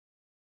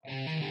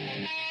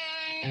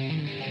I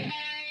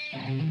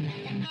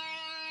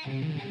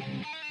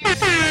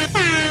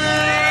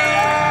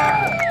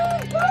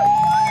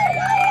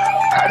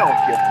don't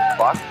give a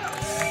fuck.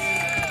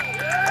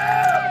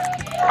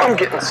 I'm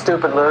getting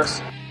stupid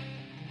loose.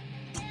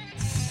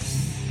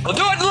 We'll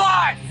do it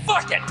live!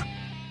 Fuck it!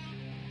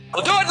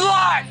 We'll do it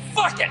live!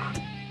 Fuck it!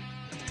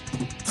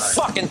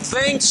 Fucking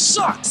thing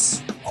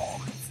sucks!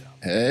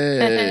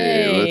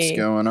 Hey, what's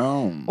going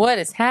on? What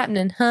is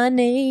happening,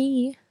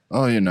 honey?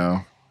 Oh, you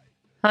know,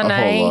 Honey.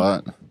 a whole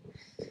lot.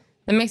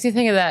 It makes me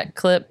think of that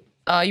clip.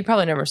 You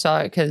probably never saw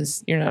it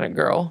because you're not a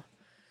girl.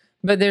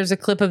 But there's a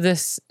clip of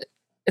this.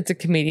 It's a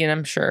comedian,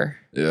 I'm sure.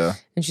 Yeah.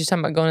 And she's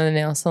talking about going to the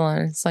nail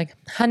salon. It's like,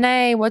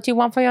 honey, what do you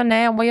want for your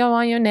nail? What do you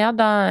want your nail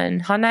done?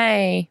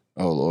 Honey.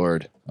 Oh,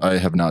 Lord. I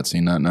have not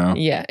seen that now.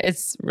 Yeah,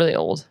 it's really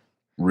old.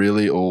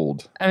 Really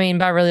old. I mean,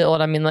 by really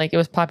old, I mean like it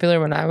was popular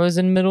when I was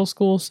in middle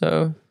school,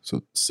 so.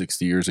 So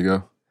 60 years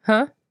ago?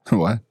 Huh?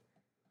 What?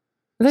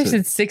 I think you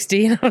said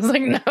 60, and I was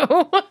like,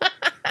 no.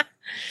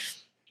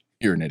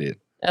 You're an idiot.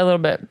 A little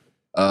bit.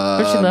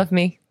 But she loved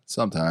me.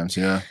 Sometimes,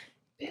 yeah.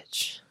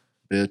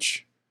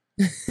 Bitch.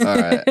 All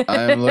right.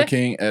 I'm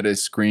looking at a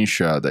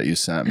screenshot that you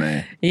sent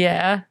me.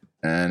 Yeah.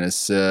 And it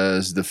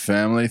says, the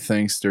family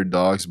thinks their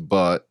dog's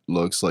butt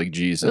looks like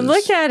Jesus.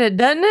 Look at it,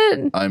 doesn't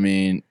it? I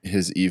mean,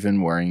 he's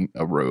even wearing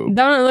a robe.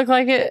 Don't it look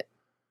like it?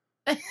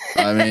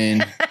 I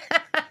mean,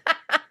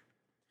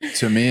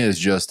 to me, it's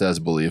just as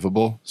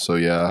believable. So,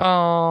 yeah.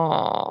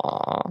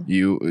 Oh.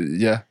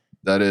 Yeah,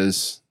 that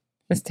is.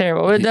 That's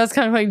terrible. It does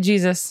kind of like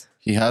Jesus.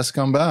 He has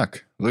come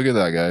back. Look at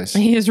that, guys.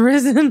 He is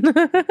risen.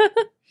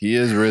 He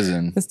is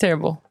risen. That's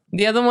terrible.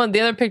 The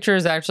other picture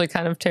is actually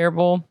kind of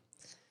terrible.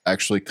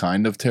 Actually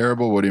kind of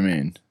terrible? What do you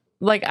mean?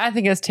 Like, I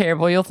think it's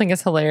terrible. You'll think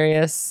it's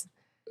hilarious.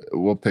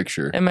 What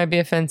picture? It might be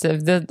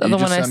offensive. The other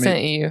one I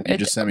sent you. You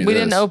just sent me we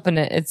this. didn't open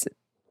it.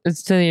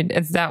 It's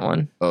that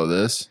one. Oh,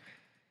 this?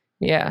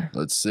 Yeah.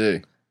 Let's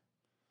see.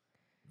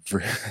 All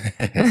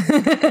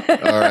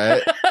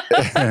right.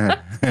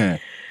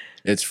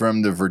 It's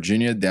from the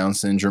Virginia Down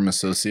Syndrome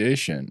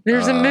Association.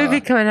 There's a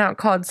movie coming out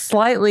called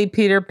Slightly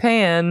Peter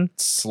Pan.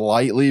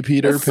 Slightly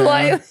Peter Pan?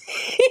 Slightly.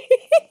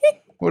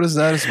 What is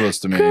that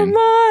supposed to mean? Come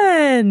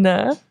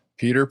on.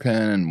 Peter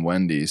Pan and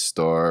Wendy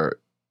star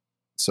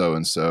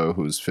so-and-so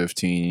who's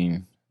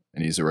 15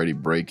 and he's already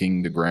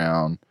breaking the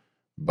ground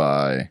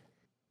by...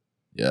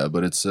 Yeah,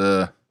 but it's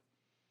I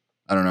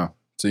don't know.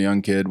 It's a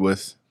young kid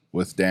with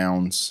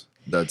Downs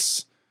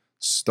that's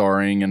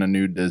starring in a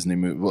new Disney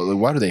movie. Well,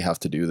 why do they have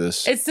to do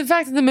this? It's the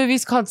fact that the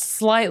movie's called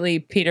Slightly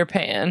Peter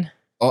Pan.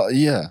 Oh,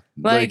 yeah.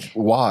 Like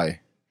why?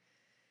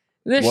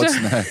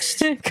 What's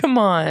next? Come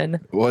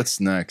on. What's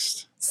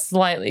next?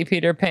 Slightly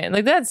Peter Pan.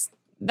 Like that's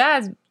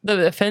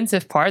the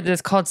offensive part, that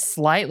it's called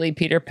Slightly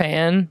Peter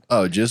Pan.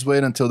 Oh, just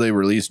wait until they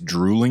release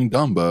Drooling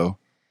Dumbo.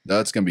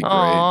 That's going to be great.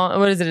 Aw,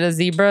 what is it? A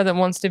zebra that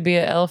wants to be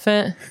an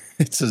elephant?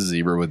 It's a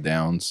zebra with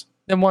downs.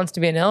 That wants to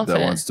be an elephant.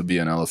 That wants to be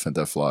an elephant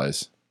that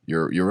flies.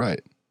 You're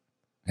right.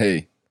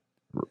 Hey,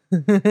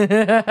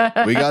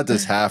 we got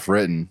this half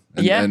written.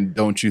 And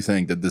don't you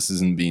think that this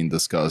isn't being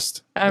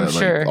discussed? I'm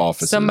sure.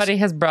 Offices. Somebody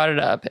has brought it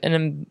up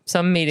in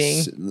some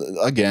meeting.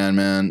 Again,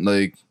 man,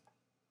 like,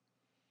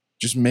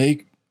 just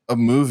make a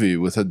movie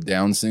with a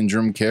Down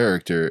syndrome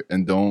character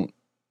and don't,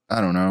 I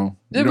don't know.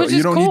 You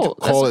don't need to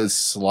call it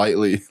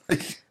slightly.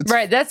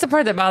 Right, that's the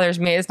part that bothers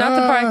me. It's not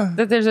the part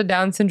that there's a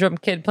Down syndrome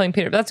kid playing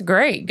Peter. That's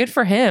great. Good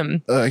for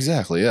him.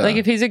 Exactly, yeah. Like,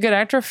 if he's a good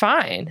actor,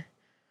 fine.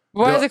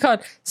 Why is it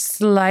called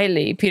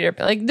Slightly Peter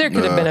Pan? Like, there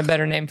could have been a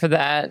better name for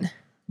that.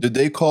 Did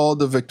they call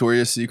the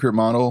Victoria's Secret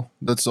model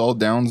that's all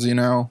Downsy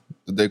now?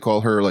 Did they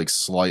call her, like,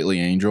 Slightly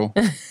Angel?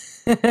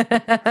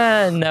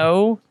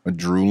 No. A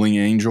drooling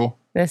angel?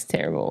 That's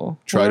terrible.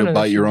 Try to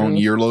bite your own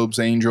earlobes,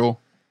 angel?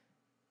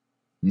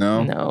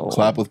 No? No.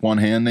 Clap with one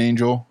hand,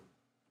 angel?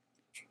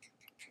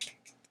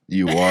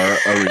 You are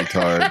a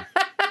retard.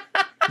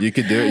 You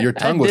could do it. Your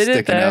tongue was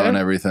sticking out and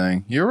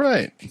everything. You're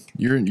right.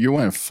 You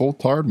went full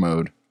tard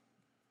mode.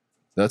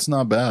 That's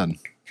not bad.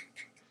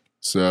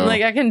 So,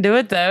 like, I can do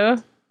it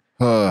though.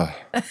 And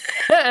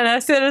I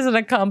see it as an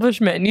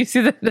accomplishment. And you see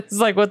that it's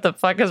like, what the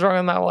fuck is wrong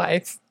with my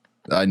wife?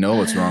 I know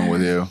what's wrong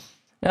with you.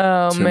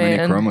 Oh, Too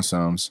many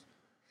chromosomes.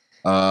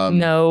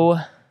 No.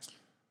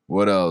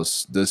 What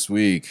else? This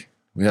week,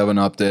 we have an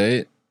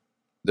update.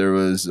 There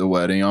was a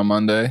wedding on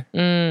Monday.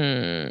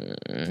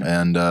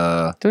 And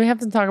do we have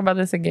to talk about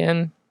this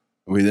again?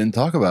 We didn't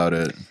talk about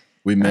it.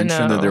 We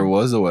mentioned that there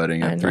was a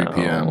wedding at 3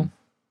 p.m.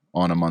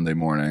 on a Monday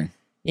morning.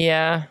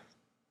 Yeah.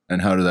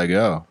 And how did that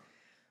go?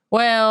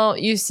 Well,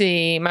 you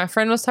see, my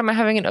friend was talking about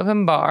having an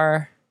open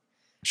bar.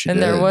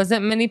 There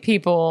wasn't many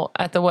people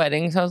at the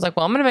wedding. So I was like,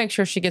 well, I'm going to make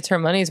sure she gets her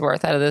money's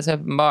worth out of this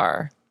open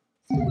bar.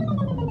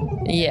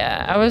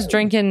 Yeah. I was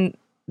drinking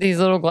these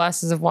little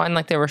glasses of wine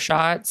like they were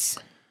shots.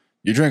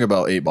 You drink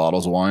about 8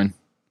 bottles of wine?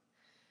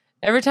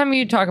 Every time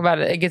you talk about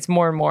it, it gets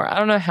more and more. I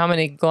don't know how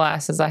many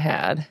glasses I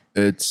had.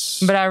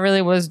 But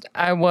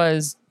I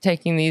was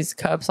taking these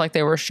cups like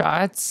they were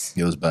shots.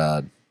 It was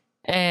bad.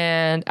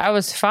 and I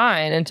was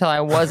fine until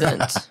I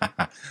wasn't.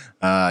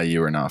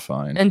 You were not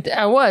fine. And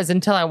I was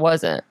until I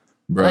wasn't.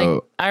 Bro.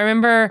 Like, I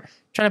remember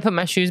trying to put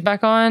my shoes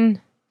back on,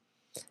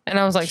 and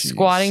I was like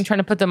squatting, trying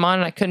to put them on,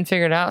 and I couldn't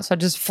figure it out. So I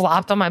just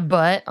flopped on my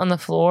butt on the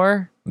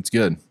floor. That's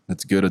good.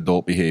 That's good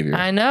adult behavior.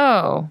 I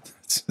know.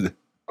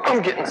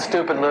 I'm getting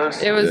stupid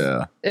loose. It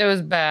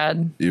was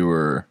bad. You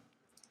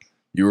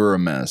were a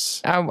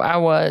mess. I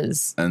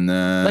was. And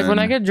then like when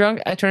I get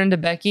drunk, I turn into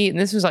Becky, and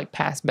this was like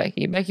past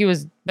Becky. Becky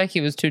was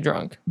too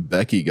drunk.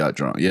 Becky got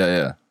drunk.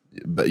 Yeah.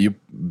 But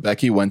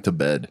Becky went to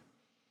bed,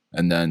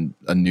 and then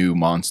a new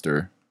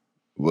monster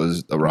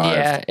was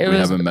arrived. Yeah, we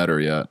haven't met her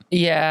yet.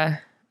 Yeah.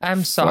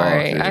 I'm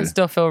sorry. I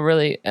still feel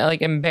really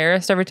like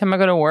embarrassed every time I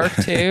go to work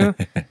too.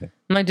 I'm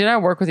like, did I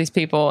work with these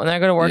people? And then I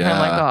go to work and I'm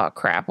like, oh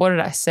crap, what did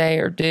I say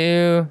or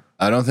do?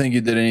 I don't think you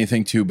did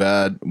anything too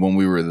bad when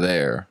we were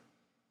there.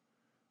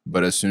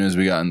 But as soon as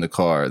we got in the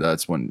car,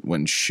 that's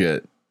when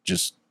shit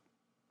just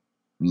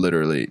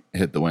literally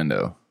hit the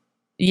window.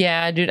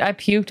 Yeah, dude, I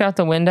puked out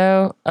the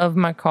window of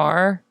my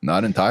car.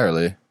 Not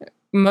entirely.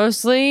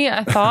 Mostly,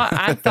 I thought.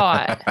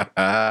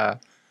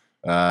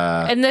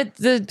 And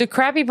the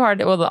crappy part,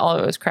 well, all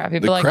of it was crappy,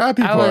 but like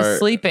I was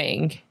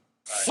sleeping.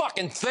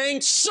 Fucking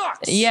thing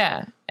sucks.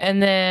 Yeah.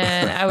 And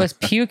then I was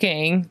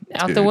puking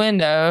out the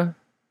window.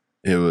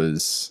 It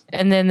was.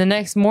 And then the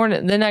next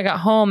morning, then I got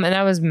home and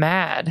I was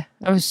mad.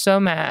 I was so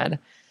mad.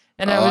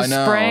 And I was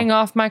spraying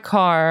off my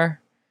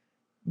car,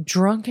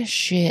 drunk as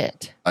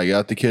shit. I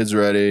got the kids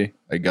ready.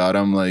 I got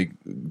them like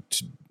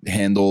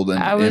handled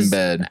and in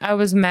bed. I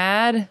was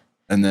mad.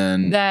 And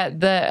then that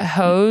the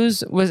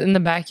hose was in the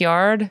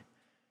backyard.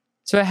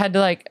 So I had to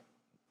like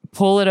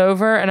pull it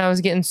over, and I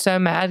was getting so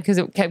mad because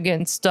it kept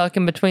getting stuck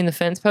in between the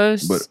fence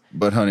posts.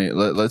 But honey,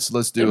 let's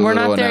do a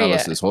little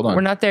analysis. Hold on.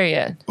 We're not there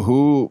yet.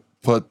 Who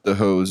put the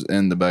hose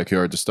in the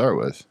backyard to start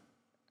with?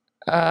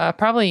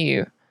 Probably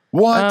you.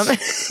 What?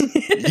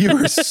 You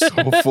were so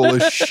full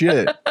of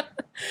shit. I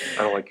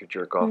don't like your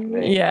jerk off,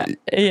 man. Yeah,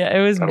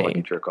 it was me. I don't like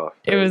your jerk off.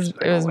 It was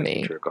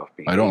me.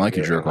 I don't like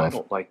your jerk off. I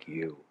don't like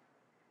you.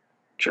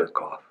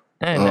 Jerk off.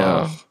 I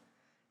know.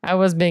 I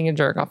was being a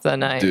jerk off that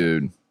night.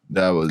 Dude,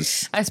 that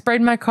was... I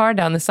sprayed my car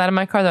down the side of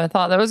my car that I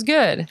thought that was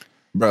good.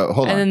 Bro,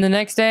 hold on. And then the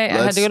next day, I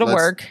had to go to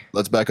work.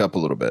 Let's back up a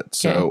little bit.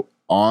 So,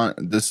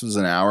 this was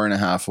an hour and a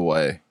half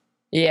away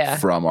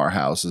from our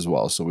house as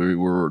well. So, we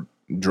were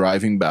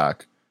driving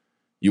back.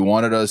 You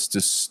wanted us to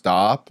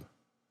stop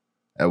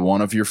at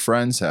one of your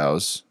friends'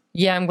 house.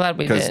 Yeah, I'm glad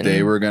we did. Because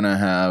they were going to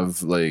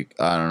have, like,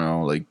 I don't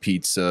know, like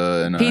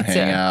pizza and a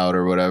hangout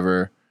or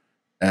whatever.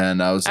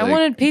 And I was like, I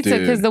wanted pizza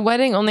because the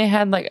wedding only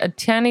had like a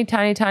tiny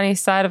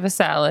side of a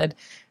salad,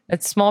 a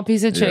small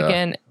piece of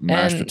chicken,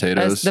 mashed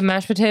potatoes. The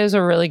mashed potatoes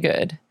were really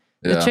good.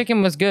 The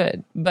chicken was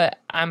good, but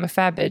I'm a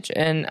fat bitch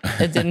and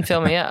it didn't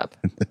fill me up.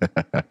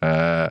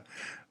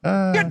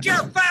 Get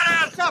your fat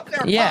ass up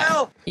there,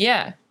 pal!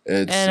 Yeah.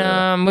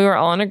 We were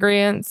all in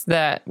agreement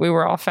that we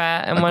were all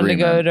fat and wanted to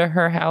go to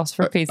her house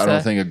for pizza. I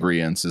don't think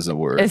agreement is a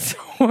word. It's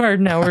a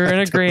word. No, we were in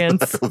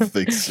agreement. I don't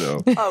think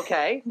so.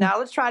 Okay, now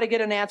let's try to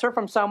get an answer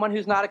from someone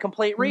who's not a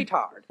complete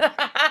retard.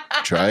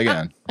 Try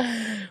again.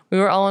 We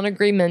were all in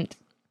agreement.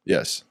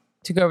 Yes.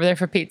 To go over there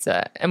for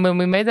pizza. And when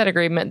we made that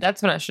agreement,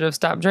 that's when I should have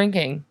stopped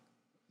drinking.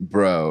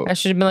 Bro. I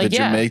should have been like, did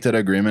you make that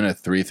agreement at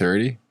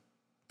 3:30?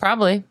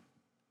 Probably.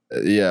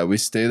 Yeah, we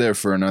stayed there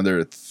for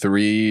another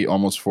 3,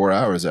 almost 4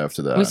 hours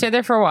after that. We stayed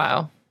there for a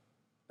while.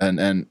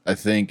 And I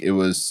think it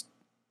was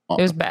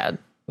bad.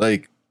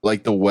 Like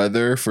the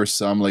weather for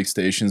some like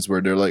stations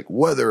where they're like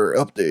weather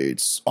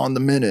updates on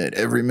the minute,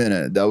 every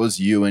minute. That was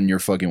you and your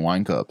fucking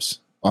wine cups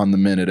on the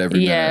minute, every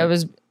minute. Yeah, it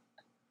was.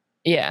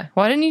 Yeah.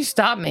 Why didn't you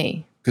stop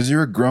me? Because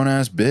you're a grown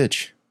ass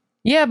bitch.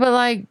 Yeah, but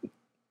like,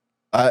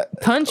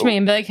 punch me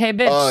and be like, "Hey,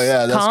 bitch, oh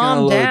yeah, that's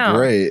calm gonna down."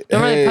 look great.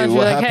 Don't hey, really punch me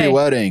like, happy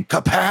wedding,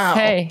 kapow!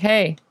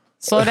 Hey,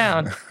 slow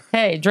down.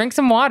 Hey, drink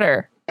some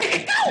water.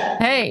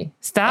 Hey,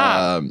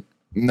 stop.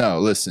 No,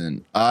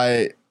 listen.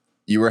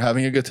 You were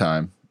having a good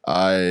time.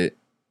 I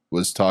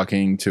was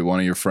talking to one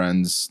of your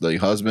friends, like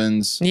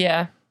husbands.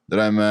 Yeah.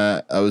 That I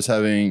met. I was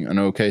having an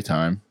okay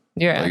time.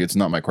 Yeah. Like it's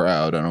not my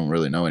crowd. I don't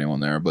really know anyone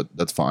there, but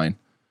that's fine.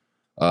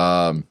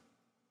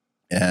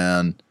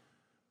 And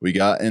we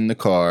got in the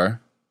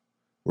car.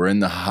 We're in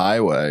the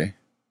highway,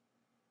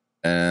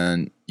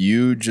 and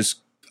you just,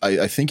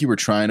 I think you were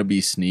trying to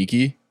be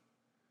sneaky.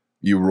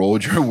 You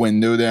rolled your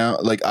window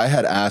down. Like I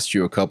had asked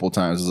you a couple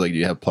times. I was like, do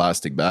you have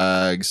plastic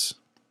bags?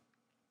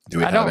 Do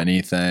we have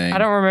anything? I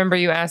don't remember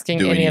you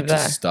asking any of that. Do we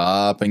need to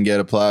stop and get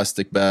a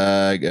plastic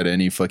bag at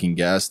any fucking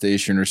gas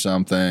station or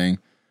something?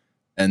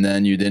 And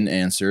then you didn't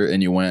answer,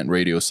 and you went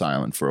radio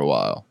silent for a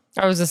while.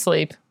 I was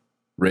asleep.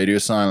 Radio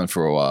silent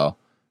for a while.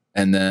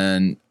 And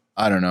then,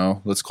 I don't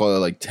know, let's call it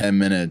like 10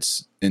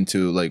 minutes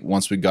into like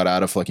once we got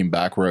out of fucking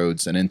back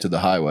roads and into the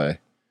highway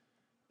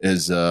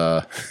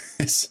I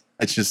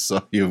just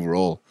saw you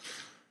roll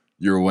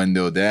your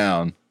window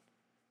down.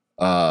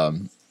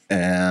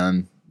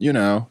 And you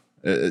know,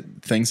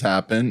 things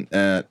happen.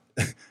 I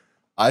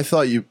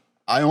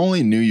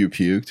only knew you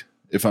puked,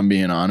 if I'm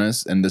being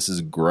honest, and this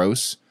is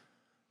gross.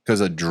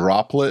 because a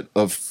droplet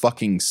of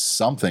fucking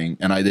something,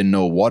 and I didn't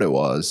know what it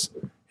was,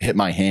 hit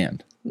my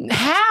hand.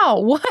 How?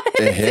 What?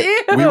 It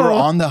hit, we were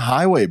on the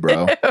highway,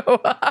 bro. Ew.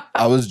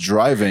 I was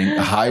driving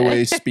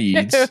highway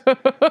speeds,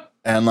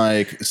 and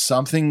like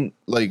something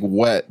like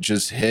wet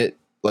just hit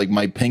like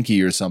my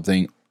pinky or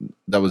something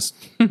that was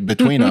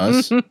between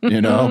us,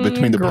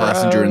 between the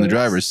passenger and the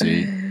driver's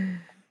seat.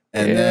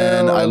 And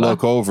then I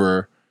look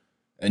over,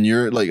 and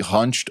you're like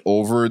hunched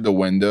over the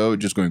window,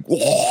 just going,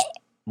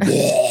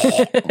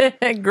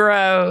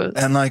 gross.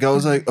 And like I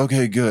was like,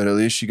 okay, good. At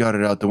least she got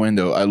it out the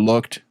window. I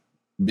looked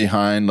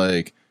behind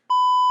like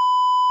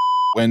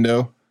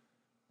window,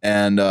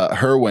 and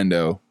her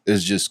window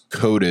is just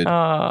coated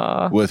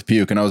with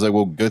puke. And I was like,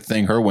 well, good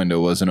thing her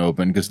window wasn't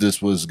open, because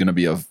this was gonna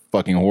be a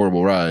fucking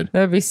horrible ride.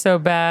 That'd be so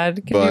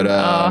bad.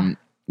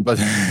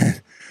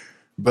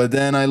 But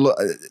then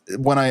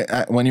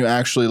when you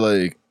actually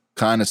like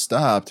kind of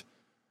stopped,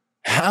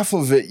 half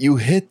of it you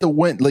hit the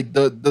like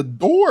the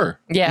door.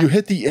 Yeah, you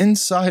hit the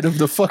inside of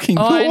the fucking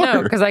door. I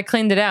know, because I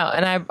cleaned it out,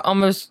 and I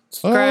almost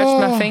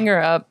scratched my finger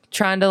up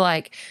trying to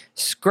like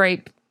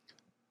scrape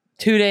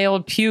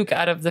 2-day-old puke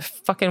out of the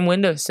fucking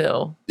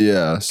windowsill.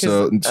 Yeah,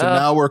 so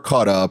now we're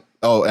caught up.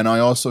 Oh, and I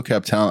also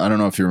kept telling, I don't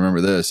know if you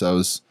remember this, I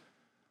was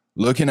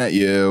looking at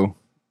you.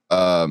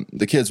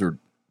 The kids were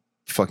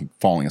fucking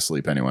falling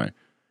asleep anyway.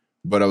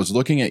 But I was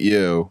looking at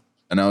you,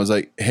 and I was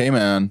like, hey,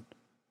 man,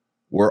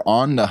 we're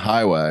on the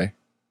highway.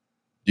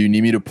 Do you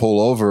need me to pull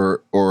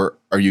over, or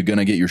are you going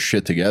to get your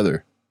shit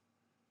together?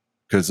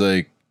 Because,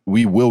 like,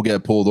 we will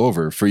get pulled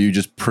over for you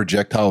just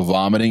projectile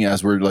vomiting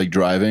as we're, like,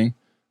 driving.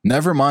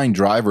 Never mind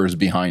drivers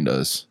behind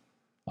us.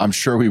 I'm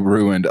sure we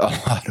ruined a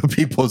lot of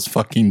people's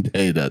fucking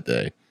day that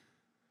day.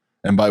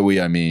 And by we,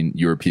 I mean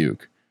your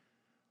puke.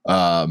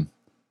 But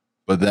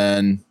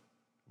then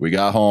we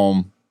got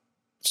home,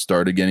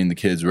 started getting the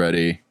kids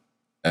ready,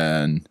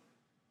 and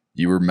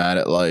you were mad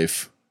at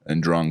life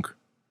and drunk,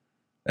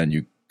 and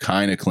you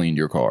kind of cleaned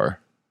your car.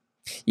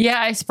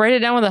 Yeah, I sprayed it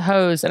down with a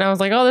hose, and I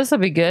was like, oh, this will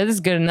be good. This is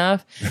good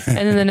enough. And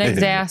then the next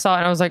day I saw it,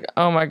 and I was like,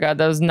 oh my God,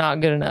 that was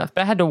not good enough.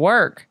 But I had to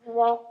work.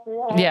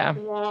 Yeah.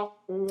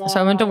 So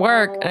I went to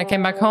work, and I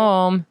came back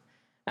home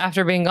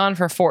after being gone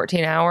for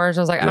 14 hours.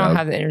 I was like, I don't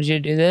have the energy to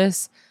do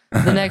this.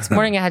 The next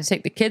morning I had to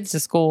take the kids to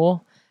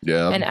school.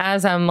 Yeah. And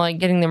as I'm like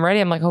getting them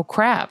ready, I'm like, oh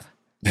crap.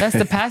 That's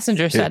the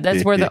passenger side.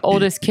 That's where the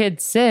oldest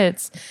kid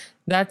sits.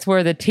 That's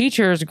where the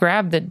teachers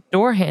grab the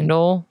door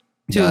handle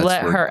to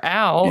let her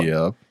out.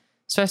 Yep.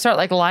 So I start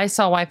like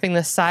Lysol wiping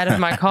the side of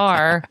my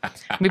car.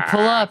 We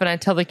pull up, and I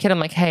tell the kid, I'm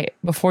like, hey,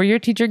 before your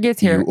teacher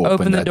gets here,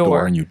 open the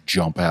door. And you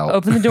jump out.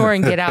 Open the door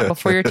and get out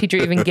before your teacher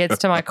even gets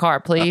to my car,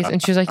 please.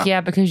 And she was like,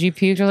 yeah, because you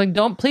puked. I was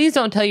like, please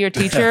don't tell your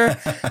teacher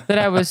that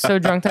I was so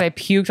drunk that I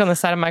puked on the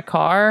side of my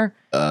car.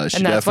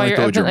 She definitely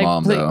told your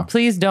mom, though.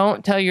 Please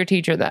don't tell your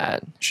teacher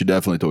that. She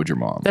definitely told your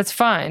mom. That's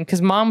fine,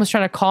 because mom was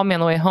trying to call me on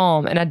the way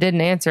home, and I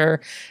didn't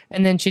answer.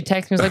 And then she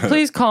texted me, was like,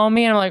 please call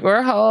me. And I'm like,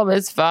 we're home.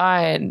 It's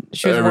fine.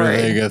 She was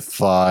Everything is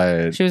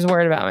fine. She was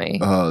worried about me.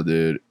 Oh,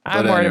 dude.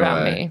 I'm worried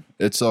about me.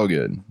 It's all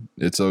good.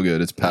 It's all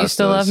good. It's past us. You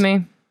still love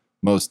me?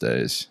 Most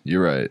days.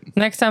 You're right.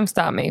 Next time,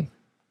 stop me,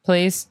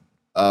 please.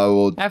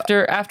 Well,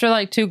 after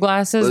like 2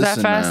 glasses that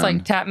fast, man,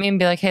 like tap me and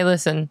be like, hey,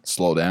 listen.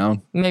 Slow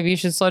down. Maybe you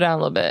should slow down a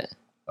little bit.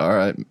 All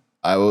right.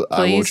 I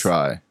will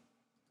try.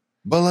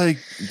 But like,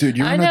 dude,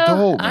 you're an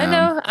adult, man. I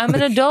know. I'm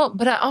an adult,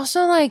 but I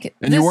also like,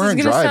 and this you weren't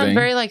is going to driving. sound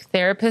very like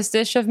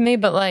therapist-ish of me,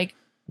 but like,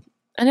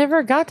 I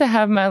never got to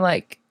have my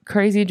like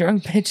crazy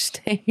drunk bitch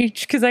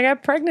stage because I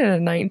got pregnant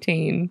at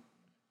 19.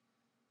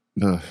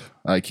 Ugh,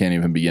 I can't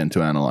even begin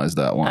to analyze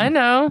that one. I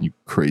know. You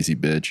crazy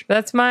bitch.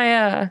 That's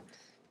my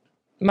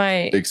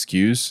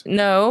excuse?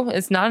 No,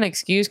 it's not an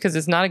excuse because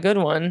it's not a good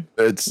one.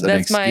 That's an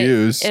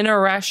excuse. My inner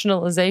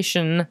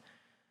rationalization.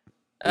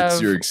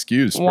 It's your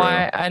excuse, bro.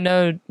 Why I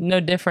know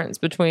no difference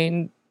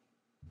between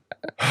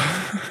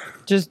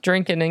just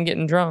drinking and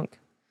getting drunk.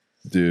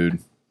 Dude.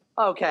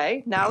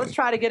 Okay, now let's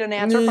try to get an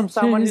answer from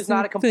someone who's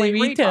not a complete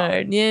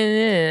retard.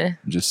 Yeah.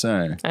 Just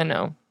saying. I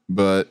know.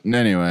 But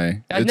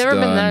anyway, I've never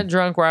been that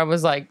drunk where I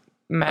was like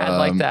mad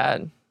like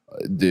that.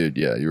 Dude,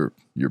 yeah,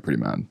 you're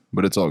pretty mad,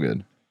 but it's all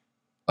good.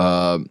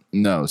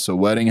 No, so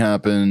wedding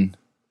happened.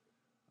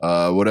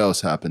 What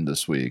else happened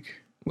this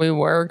week? We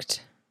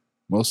worked.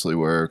 Mostly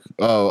work.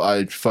 Oh,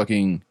 I'll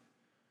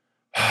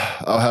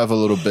have a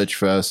little bitch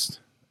fest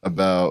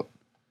about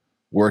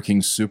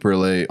working super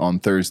late on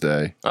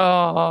Thursday.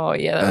 Oh,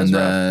 yeah, that was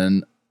rough.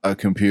 And then a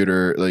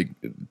computer, like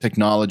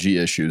technology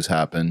issues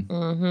happen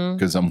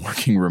because I'm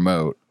working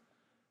remote.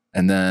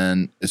 And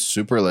then it's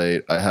super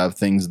late. I have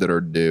things that are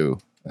due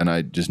and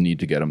I just need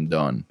to get them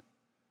done.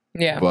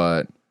 Yeah.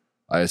 But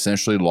I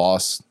essentially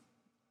lost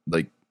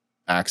like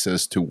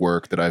access to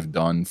work that I've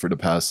done for the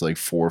past like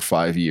 4 or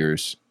 5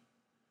 years.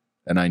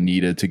 And I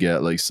needed to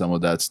get like some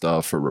of that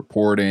stuff for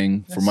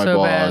reporting for my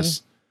boss.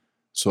 Bad.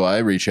 So I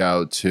reach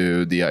out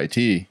to the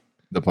IT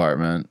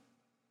department,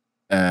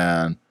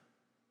 and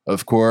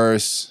of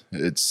course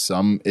it's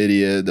some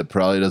idiot that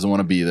probably doesn't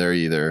want to be there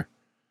either.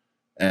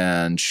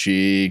 And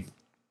she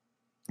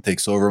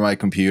takes over my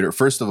computer.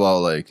 First of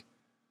all, like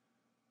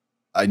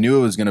I knew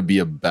it was going to be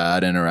a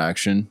bad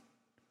interaction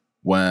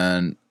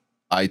when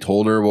I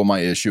told her what my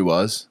issue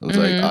was. I was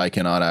like, I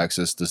cannot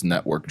access this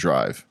network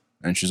drive.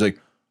 And she's like,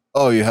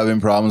 oh, you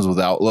having problems with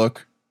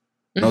Outlook?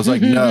 And I was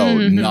like, no,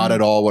 not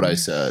at all what I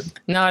said.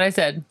 Not what I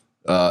said.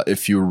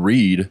 If you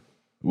read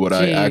what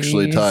I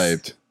actually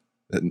typed,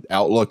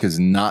 Outlook is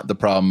not the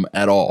problem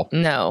at all.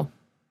 No.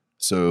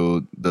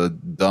 So the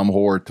dumb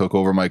whore took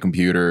over my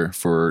computer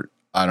for,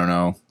 I don't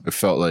know, it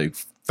felt like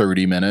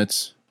 30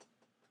 minutes.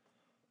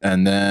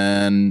 And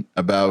then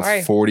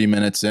about 40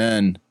 minutes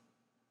in,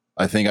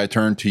 I think I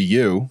turned to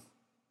you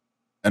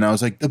and I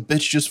was like, the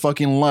bitch just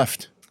fucking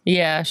left.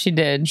 Yeah, she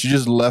did. She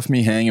just left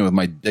me hanging with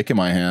my dick in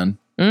my hand.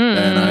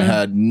 And I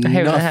had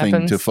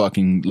nothing to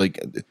fucking like.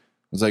 I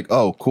was like,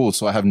 oh, cool.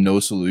 So I have no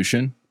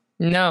solution.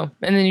 No.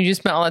 And then you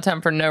just spent all that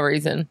time for no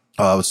reason.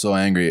 Oh, I was so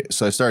angry.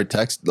 So I started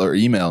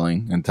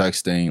emailing and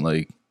texting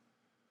like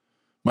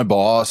my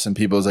boss and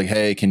people was like,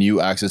 hey, can you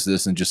access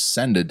this and just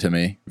send it to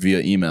me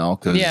via email?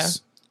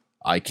 Because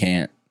I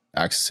can't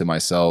access it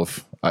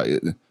myself. I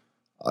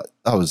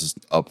was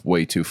up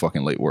way too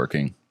fucking late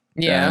working.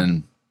 Yeah.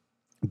 And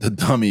the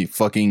dummy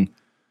fucking,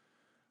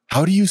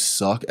 how do you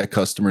suck at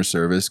customer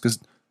service? Because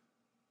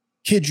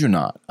kid you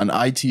not, an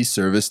IT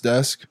service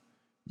desk,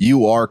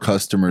 you are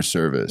customer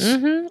service.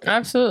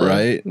 Absolutely.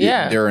 Right?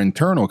 Yeah. They're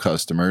internal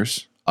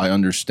customers. I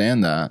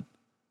understand that.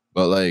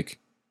 But like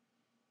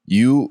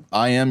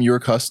I am your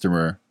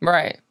customer.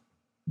 Right.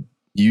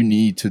 You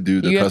need to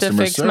do the customer service part of it. You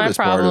have to fix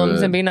my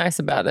problems and be nice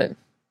about it.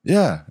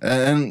 Yeah.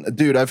 And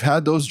dude, I've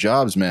had those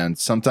jobs, man.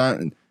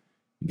 Sometimes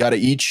you got to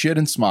eat shit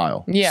and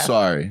smile. Yeah.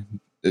 Sorry.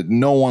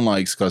 No one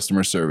likes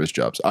customer service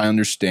jobs. I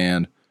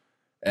understand.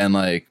 And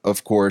like,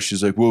 of course,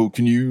 she's like, well,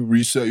 can you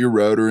reset your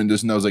router and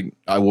this? And I was like,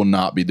 I will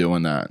not be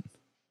doing that.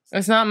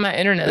 It's not my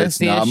internet. That's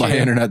the issue. It's not my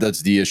internet.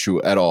 That's the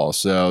issue at all.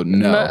 So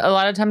no. But a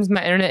lot of times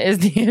my internet is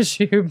the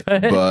issue.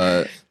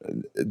 But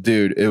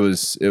dude, it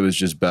was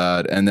just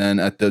bad. And then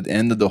at the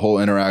end of the whole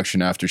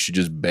interaction, after she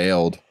just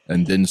bailed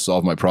and didn't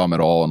solve my problem at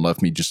all and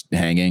left me just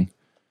hanging,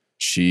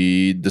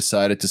 she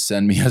decided to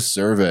send me a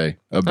survey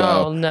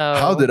about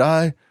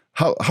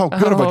how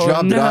good of a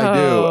job did I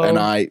do? And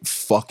I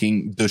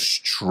fucking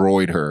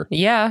destroyed her.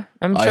 Yeah,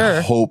 I'm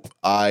sure.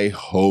 I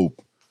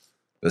hope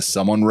that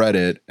someone read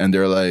it and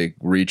they're like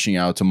reaching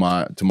out to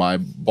my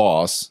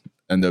boss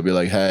and they'll be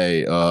like,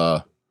 hey,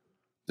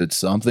 did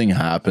something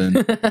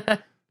happen?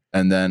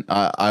 And then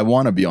I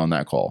want to be on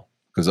that call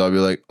because I'll be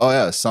like, oh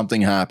yeah,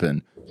 something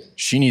happened.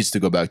 She needs to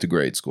go back to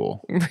grade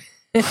school.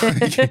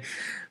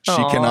 She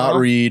cannot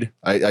read.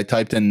 I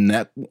typed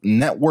in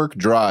network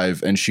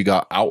drive and she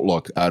got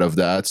Outlook out of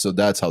that. So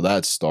that's how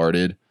that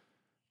started.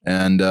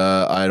 And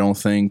I don't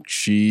think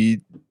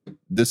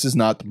this is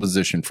not the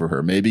position for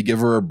her. Maybe give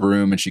her a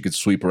broom and she could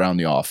sweep around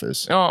the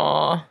office.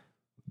 Aw.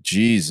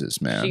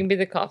 Jesus, man. She can be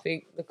the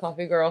coffee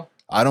girl.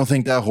 I don't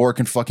think that whore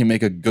can fucking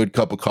make a good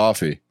cup of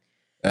coffee.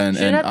 And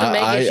she doesn't have to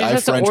make it. She just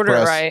has to order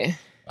it right.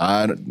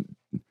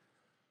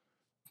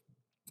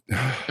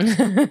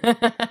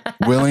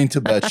 Willing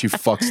to bet she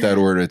fucks that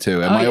order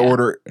too. And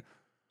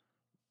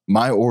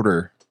my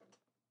order,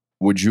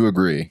 would you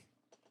agree,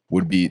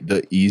 would be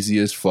the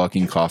easiest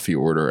fucking coffee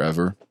order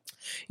ever?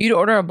 You'd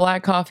order a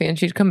black coffee and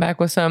she'd come back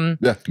with some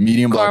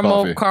medium black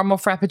coffee. Caramel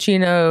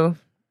frappuccino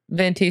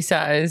venti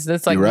size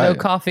that's like no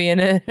coffee in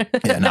it.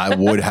 And I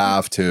would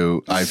have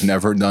to, I've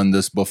never done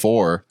this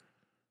before,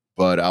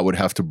 but I would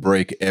have to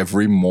break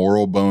every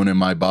moral bone in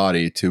my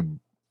body to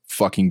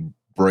fucking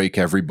break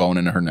every bone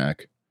in her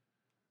neck.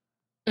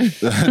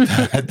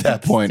 At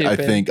that point, I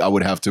think I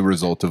would have to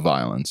resort to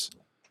violence.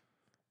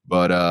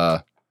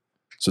 But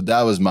so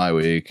that was my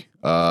week.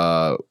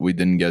 We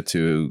didn't get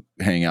to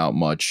hang out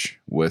much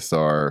with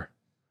our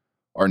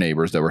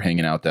neighbors that were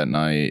hanging out that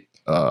night.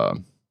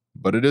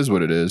 But it is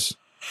what it is.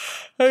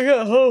 I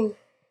got home.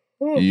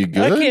 You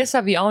good? I can't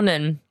stop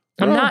yawning.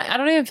 I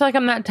don't even feel like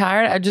I'm that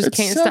tired. I just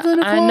can't stop.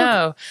 I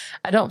know.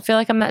 I don't feel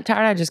like I'm that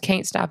tired. I just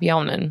can't stop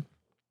yawning.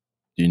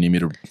 Do you need me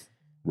to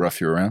rough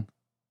you around?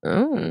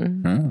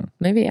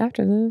 Maybe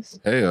after this.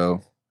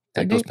 Hey-o.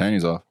 Take those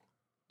panties off.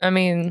 I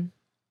mean,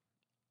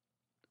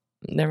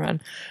 never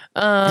mind.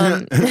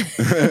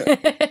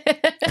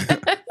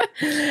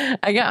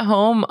 I got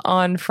home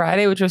on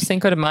Friday, which was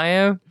Cinco de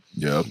Mayo.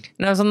 Yep.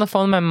 And I was on the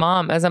phone with my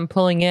mom as I'm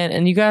pulling in,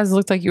 and you guys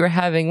looked like you were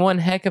having one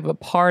heck of a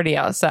party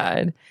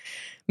outside.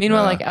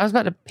 Meanwhile, like I was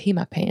about to pee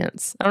my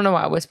pants. I don't know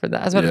why I whispered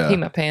that. I was about to pee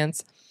my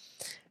pants.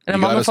 And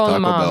I'm on the phone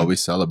with Mom. Bell. We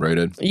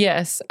celebrated.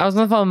 Yes. I was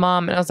on the phone with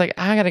Mom and I was like,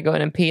 I got to go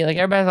in and pee. Like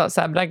everybody's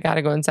outside, but I got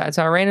to go inside.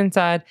 So I ran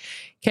inside,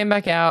 came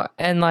back out,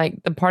 and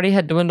like the party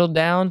had dwindled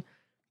down.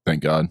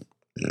 Thank God.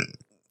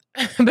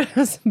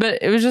 but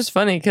it was just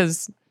funny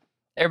because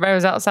everybody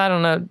was outside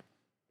on a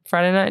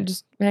Friday night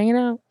just hanging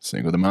out.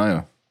 Cinco de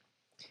Mayo.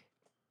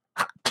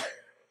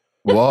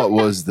 What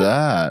was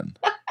that?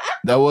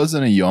 That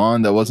wasn't a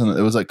yawn. It was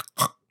like...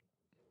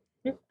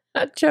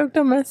 I choked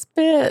on my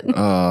spit. But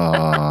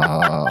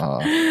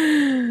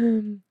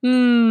who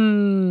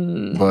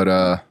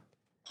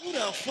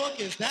the fuck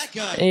is that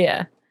guy?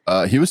 Yeah.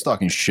 He was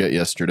talking shit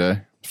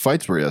yesterday.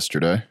 Fights were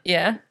yesterday.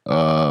 Yeah.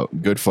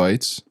 Good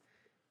fights.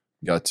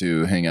 Got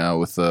to hang out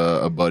with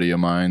a buddy of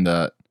mine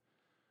that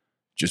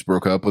just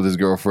broke up with his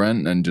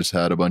girlfriend and just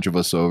had a bunch of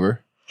us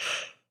over.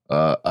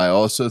 I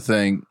also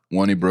think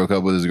when he broke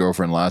up with his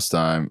girlfriend last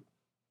time,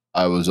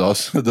 I was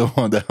also the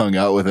one that hung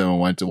out with him and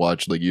went to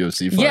watch like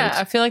UFC fights. Yeah,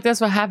 I feel like that's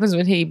what happens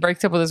when he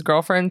breaks up with his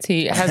girlfriends.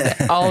 He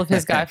has all of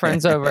his guy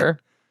friends over.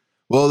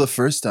 Well, the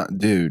first time,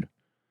 dude,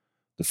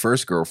 the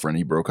first girlfriend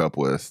he broke up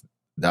with,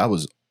 that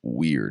was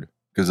weird.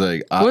 Because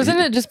like, wasn't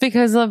it just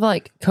because of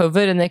like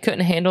COVID and they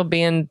couldn't handle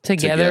being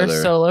together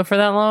solo for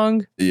that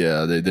long?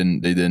 Yeah, they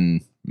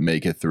didn't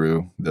make it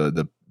through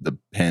the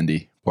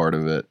handy part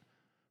of it.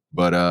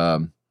 But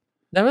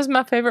that was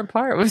my favorite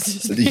part. Was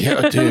just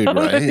yeah, dude,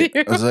 right?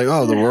 I was like,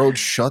 oh, the world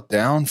shut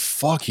down.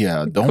 Fuck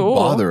yeah, don't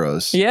bother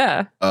us.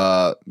 Yeah.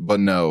 But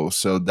no.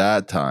 So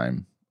that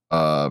time,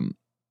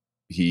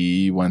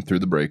 he went through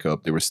the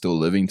breakup. They were still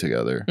living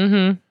together,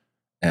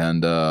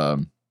 and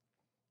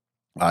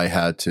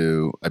I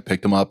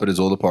picked him up at his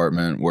old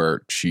apartment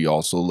where she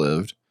also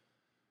lived,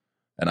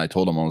 and I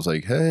told him, I was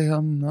like, hey,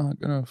 I'm not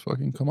gonna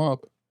fucking come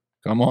up.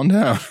 Come on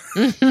down.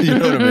 You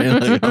know what I mean?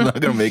 Like, I'm not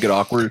gonna make it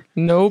awkward.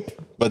 Nope.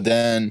 But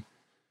then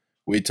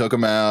we took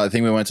him out. I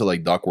think we went to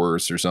like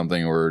Duckworth's or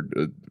something, or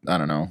I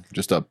don't know,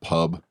 just a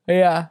pub.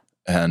 Yeah.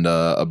 And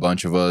a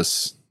bunch of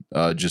us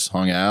just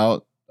hung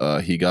out.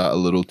 He got a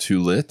little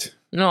too lit.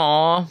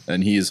 Aw.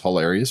 And he is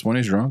hilarious when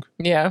he's drunk.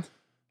 Yeah.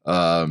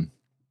 And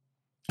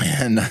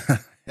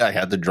I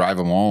had to drive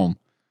him home.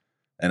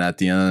 And at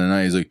the end of the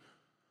night, he's like,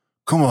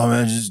 come on,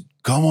 man, just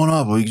come on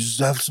up. We just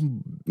have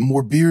some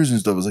more beers and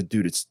stuff. I was like,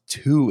 dude, it's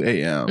 2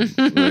 a.m.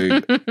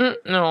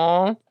 Like,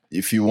 no.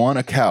 If you want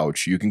a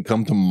couch, you can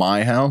come to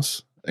my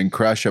house and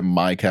crash at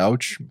my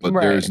couch. But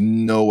there's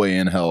no way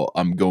in hell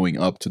I'm going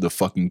up to the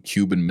fucking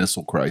Cuban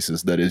Missile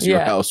Crisis that is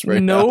your house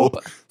right now.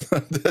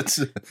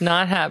 That's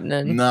not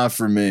happening. Not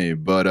for me.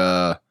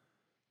 But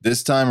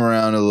this time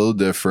around, a little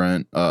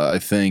different. I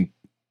think,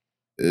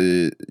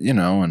 you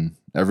know, and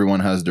everyone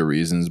has their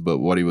reasons. But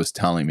what he was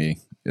telling me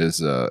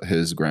is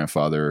his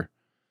grandfather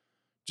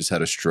just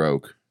had a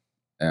stroke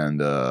and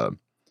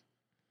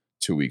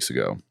 2 weeks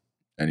ago,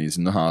 and he's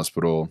in the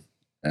hospital,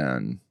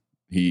 and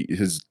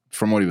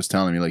from what he was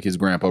telling me, like his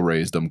grandpa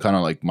raised him kind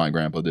of like my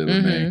grandpa did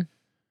with me,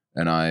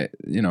 and I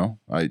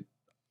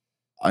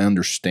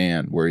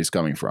understand where he's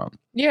coming from.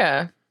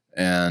 Yeah.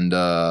 And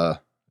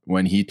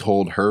when he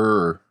told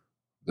her,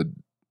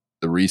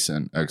 the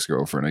recent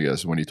ex-girlfriend, I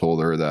guess, when he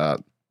told her that,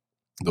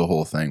 the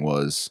whole thing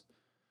was,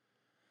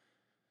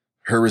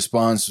 her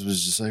response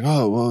was just like,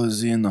 oh, well,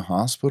 is he in the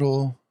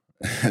hospital?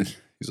 And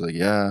he's like,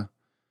 yeah.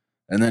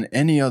 And then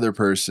any other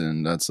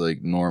person that's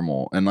like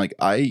normal, and like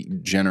I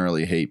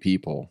generally hate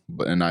people,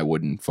 and I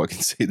wouldn't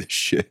fucking say this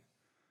shit.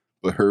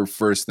 But her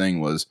first thing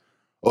was,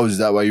 oh, is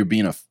that why you're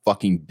being a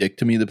fucking dick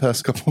to me the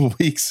past couple of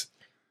weeks?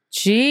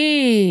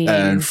 Jeez.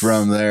 And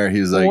from there,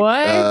 he's like,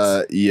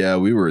 what? Yeah,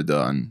 we were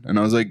done. And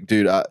I was like,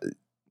 dude,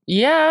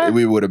 yeah,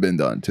 we would have been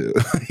done too.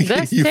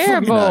 That's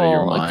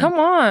terrible. Like, come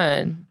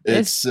on.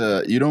 It's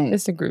you don't.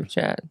 It's a group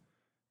chat.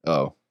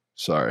 Oh,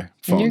 sorry,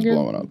 phone's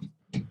blowing up.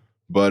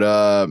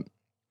 But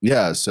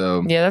yeah,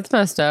 so yeah, that's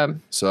messed up.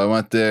 So I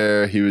went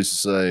there. He was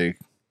just like,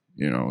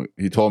 you know,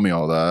 he told me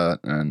all that,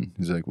 and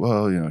he's like,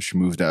 well, you know, she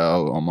moved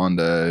out on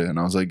Monday, and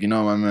I was like, you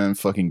know, my man,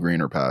 fucking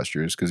greener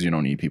pastures, because you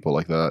don't need people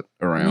like that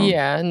around.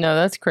 Yeah, no,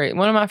 that's great.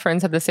 One of my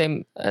friends had the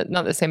same,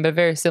 not the same, but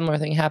very similar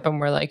thing happen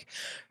where like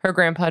her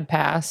grandpa had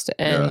passed,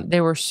 and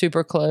they were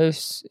super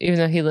close, even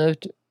though he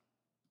lived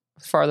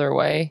farther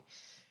away.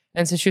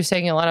 And so she was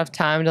taking a lot of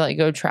time to like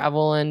go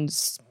travel and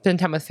spend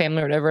time with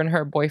family or whatever. And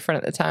her boyfriend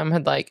at the time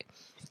had like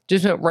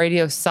just went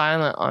radio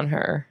silent on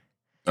her.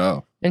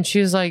 Oh. And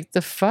she was like,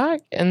 the fuck?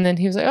 And then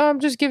he was like, oh,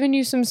 I'm just giving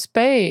you some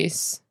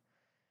space.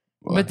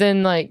 What? But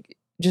then like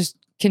just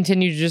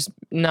continued to just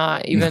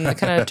not even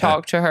kind of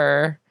talk to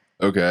her.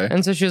 Okay.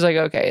 And so she was like,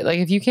 okay, like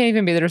if you can't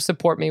even be there to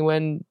support me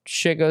when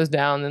shit goes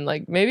down, then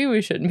like maybe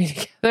we shouldn't be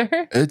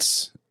together.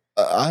 It's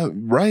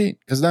right,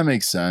 because that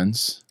makes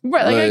sense.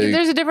 Right. Like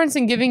there's a difference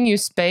in giving you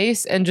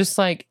space and just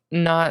like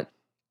not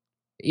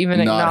even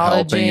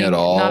acknowledging helping at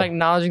all. Not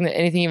acknowledging that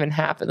anything even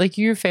happened. Like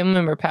your family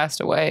member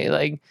passed away.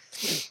 Like,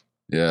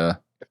 yeah,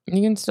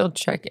 you can still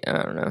check it.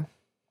 I don't know.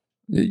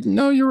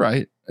 No, you're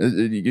right.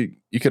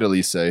 You could at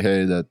least say,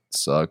 hey, that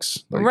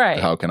sucks. Like, right.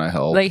 How can I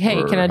help? Like,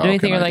 hey, can I do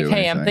anything? Or like,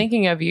 hey, I'm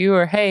thinking of you.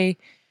 Or hey,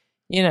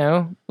 you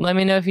know, let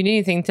me know if you need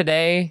anything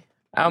today.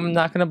 I'm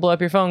not going to blow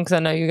up your phone because I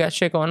know you got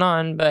shit going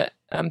on, but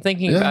I'm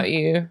thinking about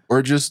you.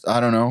 Or just, I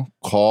don't know,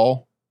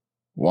 call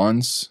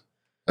once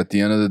at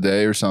the end of the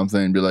day or something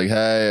and be like,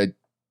 hey,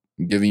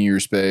 I'm giving you your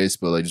space,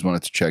 but I just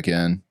wanted to check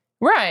in.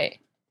 Right.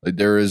 Like,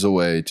 there is a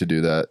way to do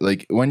that.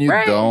 Like, when you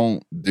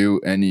don't do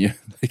any,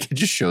 like, it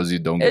just shows you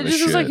don't give a shit. It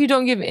just looks like you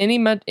don't give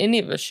any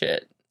of a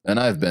shit. And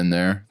I've been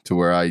there to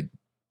where I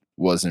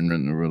wasn't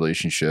in a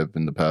relationship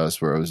in the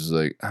past where I was just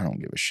like, I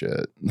don't give a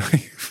shit.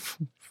 Like,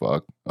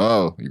 fuck.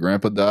 Oh, your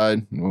grandpa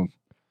died? Well,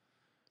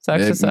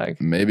 Sucks to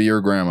suck. Maybe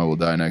your grandma will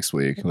die next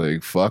week.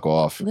 Like, fuck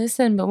off.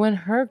 Listen, but when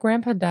her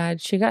grandpa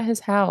died, she got his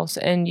house,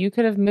 and you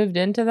could have moved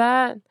into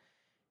that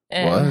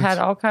and had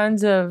all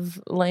kinds of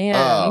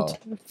land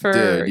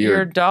for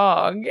your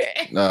dog.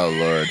 Oh,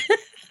 Lord.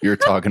 You're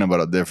talking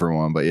about a different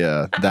one, but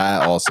yeah,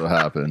 that also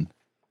happened.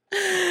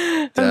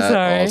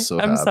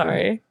 I'm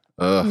sorry.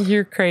 Ugh.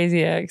 You're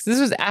crazy ex. This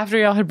was after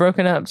y'all had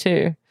broken up,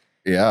 too.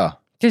 Yeah.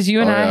 Because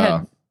you and I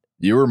had...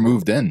 You were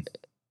moved in.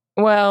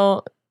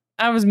 Well...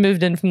 I was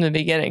moved in from the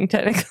beginning,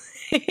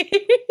 technically.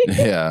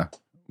 Yeah.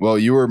 Well,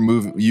 you were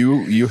moved.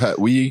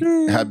 We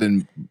had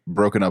been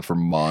broken up for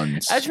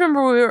months. I just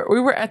remember we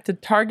were at the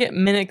Target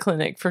Minute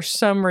Clinic for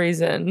some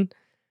reason.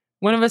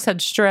 One of us had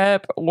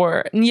strep,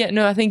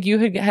 I think you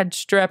had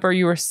strep or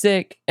you were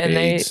sick, and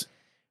AIDS. They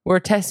were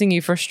testing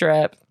you for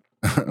strep.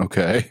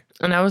 Okay.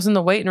 And I was in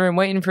the waiting room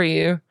waiting for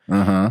you.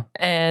 Uh-huh.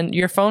 And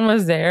your phone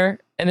was there,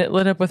 and it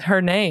lit up with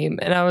her name,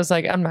 and I was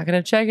like, I'm not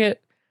gonna check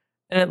it.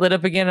 And it lit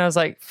up again. I was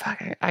like, fuck,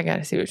 I got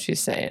to see what she's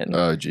saying.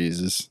 Oh,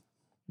 Jesus.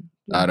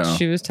 I don't know.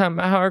 She was talking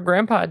about how her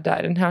grandpa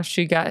died and how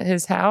she got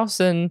his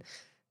house and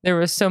there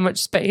was so much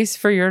space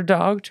for your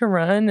dog to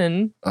run.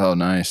 And oh,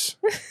 nice.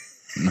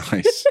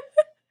 Nice.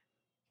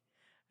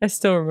 I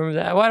still remember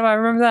that. Why do I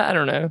remember that? I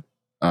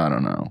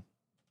don't know.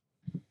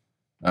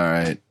 All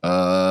right.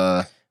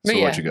 So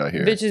what you got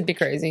here? Bitches be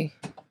crazy.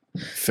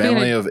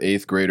 Family of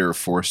 8th grader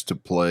forced to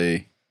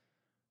play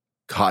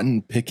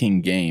cotton picking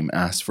game,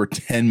 asked for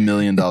 $10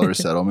 million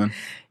settlement.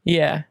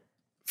 Yeah.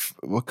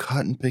 What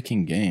cotton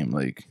picking game?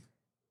 Like,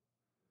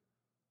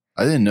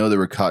 I didn't know there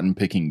were cotton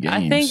picking games.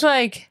 I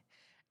think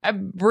I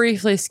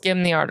briefly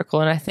skimmed the article,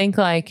 and I think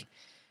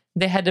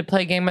they had to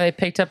play a game where they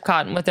picked up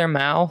cotton with their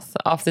mouth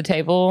off the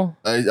table.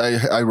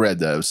 I read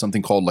that. It was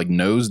something called like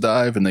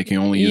nosedive, and they can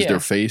only use their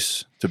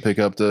face to pick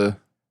up the...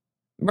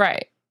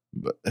 Right.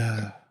 But,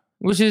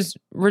 which is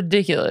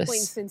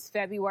ridiculous. Since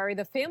February,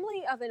 the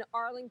family of an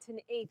Arlington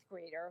 8th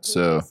grader who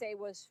they say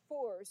was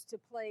forced to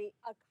play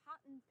a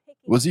cotton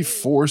picking. Was he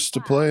forced to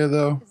play it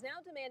though? Is now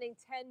demanding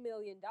 $10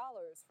 million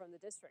from the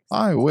district.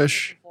 I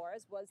wish.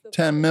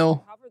 10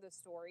 mil.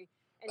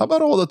 How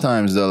about all the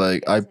times that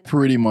like I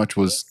pretty much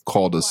was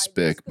called a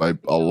spick by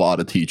a lot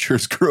of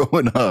teachers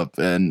growing up,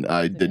 and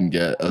I didn't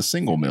get a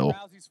single mil.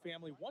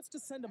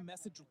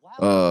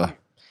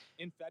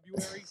 In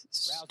February,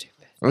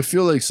 I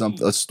feel like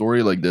a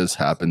story like this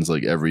happens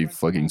like every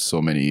fucking so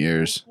many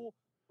years.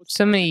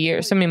 So many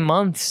years, so many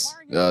months.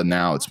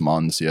 Now it's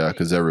months, yeah,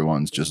 because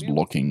everyone's just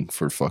looking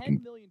for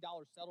fucking...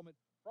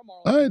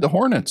 Hey, the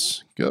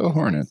Hornets. Go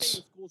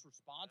Hornets.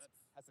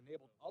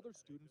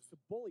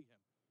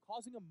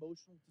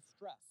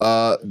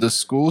 The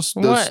students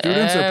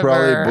are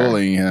probably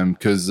bullying him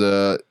because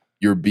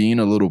you're being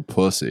a little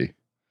pussy.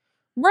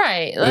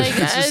 Right. Like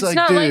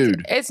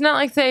it's not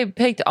like they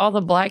picked all the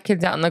black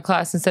kids out in the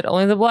class and said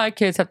only the black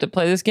kids have to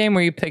play this game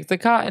where you pick the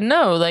cotton.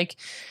 No, like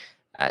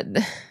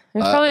there's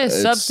probably a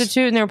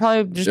substitute, and they were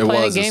probably just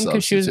playing a game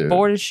because she was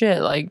bored as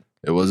shit. Like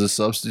it was a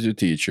substitute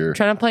teacher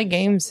trying to play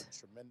games.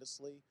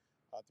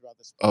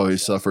 Oh, he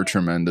suffered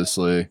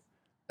tremendously.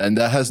 And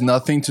that has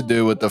nothing to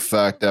do with the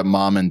fact that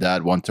mom and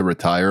dad want to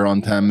retire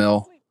on 10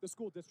 mil.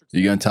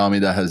 You're going to tell me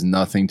that has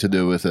nothing to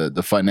do with it?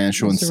 The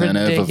financial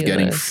incentive of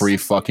getting free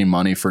fucking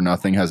money for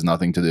nothing has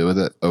nothing to do with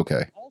it?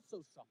 Okay.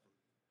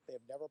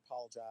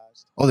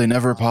 Oh, they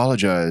never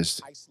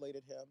apologized.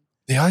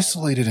 They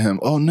isolated him.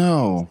 Oh,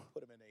 no.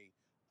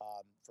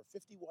 For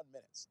 51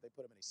 minutes, they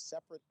put him in a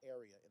separate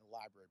area in a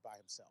library by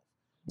himself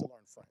to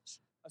learn French.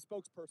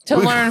 To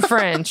learn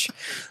French.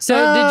 So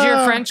did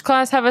your French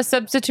class have a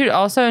substitute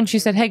also? And she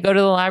said, hey, go to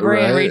the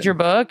library and read your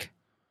book?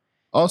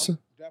 Also.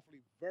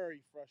 Definitely very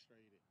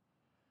frustrated.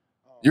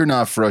 You're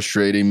not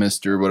frustrating,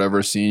 Mr.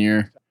 Whatever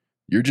Senior.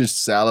 You're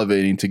just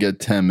salivating to get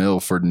 10 mil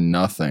for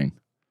nothing.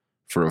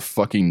 For a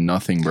fucking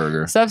nothing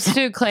burger.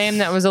 Substitute claim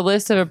that was a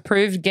list of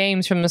approved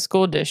games from the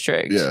school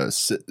district.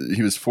 Yes.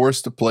 He was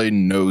forced to play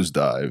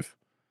Nosedive,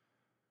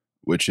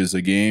 which is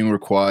a game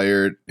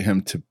required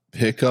him to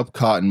pick up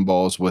cotton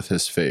balls with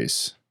his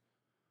face.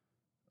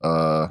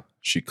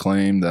 She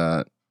claimed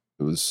that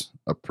it was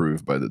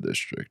approved by the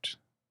district.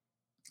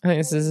 I think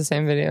this is the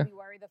same video.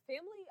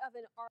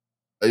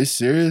 Are you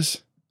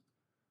serious?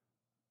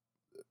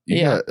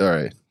 Yeah. All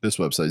right. This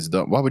website's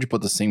done. Why would you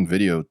put the same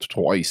video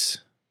twice?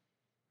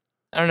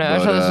 I don't know. I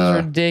thought this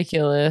was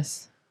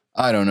ridiculous.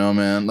 I don't know,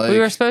 man. Like, we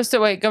were supposed to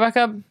go back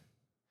up.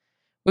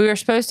 We were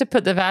supposed to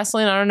put the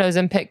Vaseline on our nose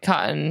and pick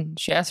cotton.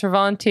 She asked for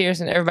volunteers,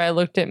 and everybody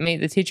looked at me.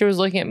 The teacher was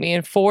looking at me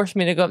and forced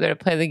me to go up there to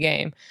play the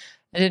game.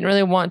 I didn't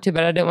really want to,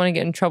 but I didn't want to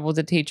get in trouble with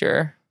the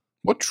teacher.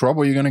 What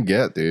trouble are you gonna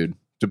get, dude?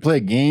 To play a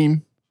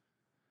game?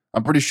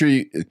 I'm pretty sure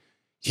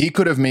he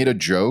could have made a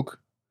joke,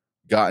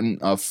 gotten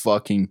a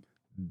fucking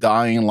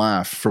dying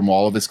laugh from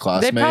all of his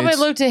classmates. They probably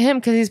looked at him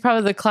because he's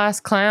probably the class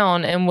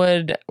clown and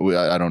would...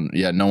 I don't...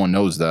 Yeah, no one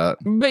knows that.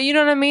 But you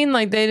know what I mean?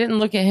 Like, they didn't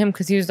look at him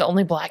because he was the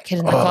only black kid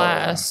in the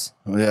class.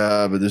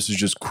 Yeah, but this is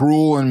just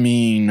cruel and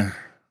mean.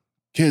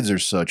 Kids are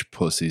such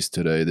pussies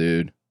today,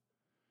 dude.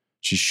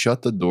 She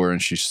shut the door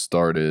and she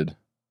started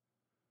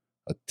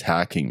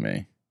attacking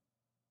me.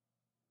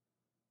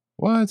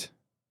 What?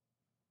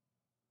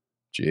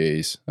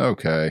 Jeez.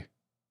 Okay.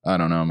 I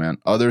don't know, man.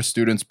 Other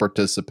students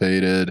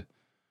participated.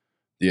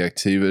 The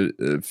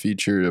activity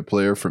featured a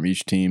player from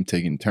each team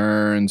taking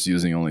turns,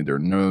 using only their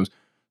nose.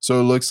 So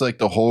it looks like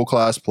the whole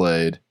class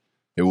played.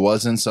 It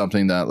wasn't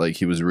something that like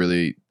he was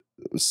really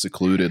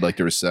secluded, like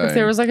they were saying. If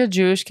there was like a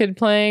Jewish kid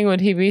playing,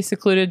 would he be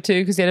secluded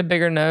too because he had a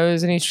bigger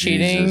nose and he's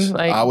cheating?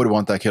 Like, I would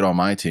want that kid on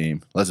my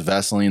team. Let's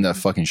Vaseline that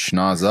fucking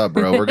schnoz up,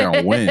 bro. We're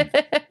gonna win.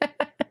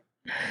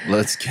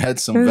 Let's get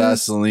some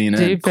Vaseline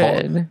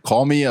in.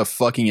 Call me a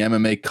fucking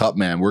MMA cup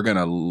man. We're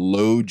gonna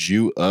load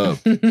you up.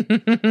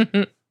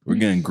 We're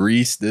gonna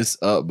grease this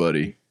up,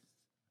 buddy.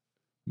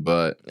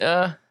 But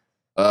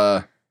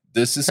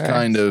this is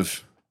kind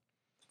of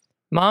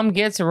mom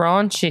gets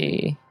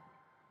raunchy.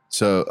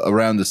 So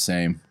around the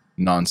same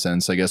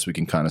nonsense, I guess we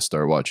can kind of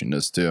start watching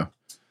this too.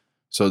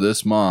 So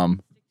this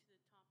mom,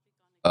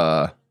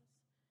 I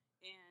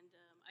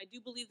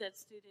do believe that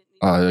student.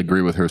 I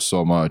agree with her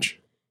so much.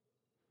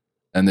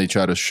 And they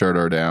try to shut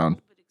her down.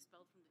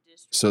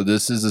 So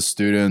this is a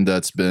student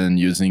that's been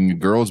using a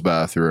girls'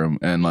 bathroom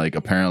and like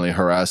apparently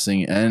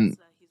harassing and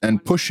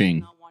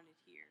pushing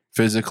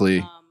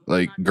physically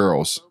like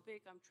girls.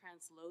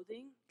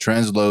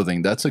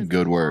 Transloathing. That's a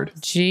good word.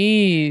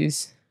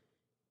 Jeez.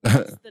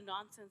 It's the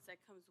nonsense that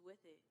comes with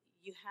it.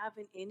 You have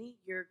an innie,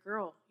 you're a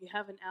girl. You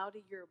have an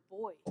outie, you're a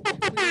boy. We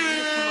need to come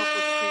up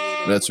with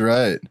creative That's ways.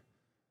 right.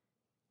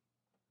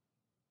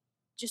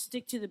 Just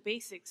stick to the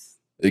basics.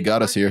 It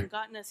got us here.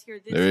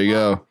 There you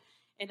go.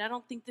 And I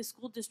don't think the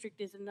school district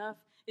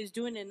is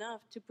doing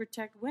enough to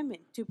protect women.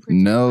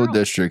 No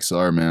districts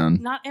are, man.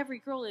 Not every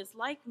girl is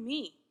like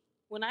me.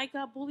 When I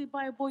got bullied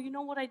by a boy, you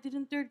know what I did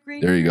in 3rd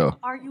grade? There you go.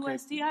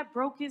 RUSD, I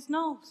broke his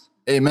nose.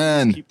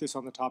 Amen. Keep this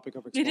on the topic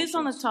of expulsions. It is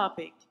on the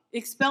topic.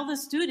 Expel the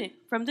student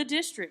from the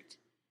district.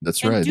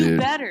 That's and right, do dude.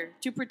 better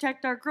to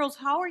protect our girls.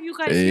 How are you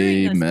guys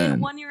hearing us?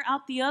 In one ear,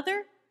 out the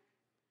other?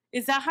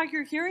 Is that how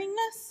you're hearing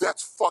us?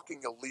 That's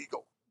fucking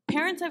illegal.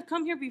 Parents have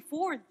come here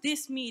before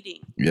this meeting.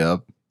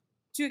 Yep.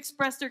 To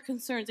express their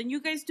concerns, and you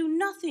guys do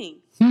nothing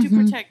to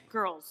protect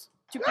girls,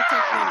 to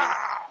protect women.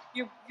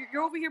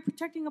 You're over here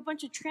protecting a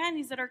bunch of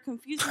trannies that are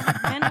confused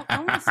with mental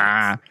illnesses.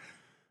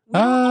 We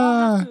don't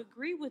all have to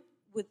agree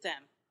with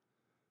them.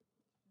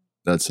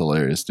 That's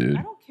hilarious, dude.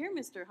 I don't care,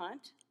 Mr.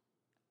 Hunt.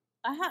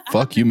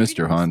 Fuck you,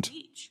 Mr. Hunt.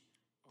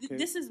 Okay.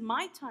 This is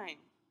my time.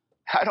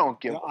 I don't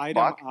give the a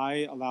item fuck.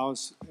 I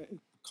allows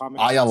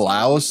comment. I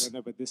allows?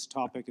 But this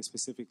topic is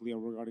specifically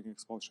regarding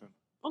expulsion.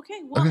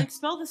 Okay, well,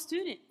 expel the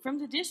student from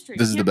the district.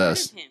 This is the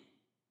best. Him.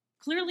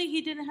 Clearly,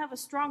 he didn't have a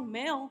strong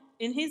male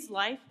in his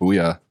life.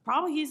 Booyah.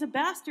 Probably he's a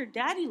bastard,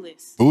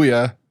 daddyless.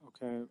 Booyah.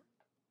 Okay.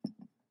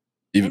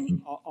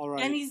 Even, all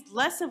right. And he's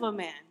less of a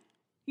man.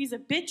 He's a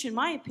bitch, in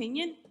my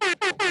opinion.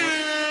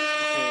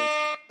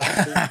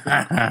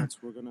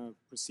 We're gonna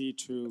proceed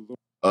to.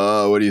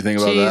 What do you think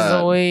about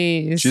that?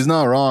 Louise. She's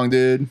not wrong,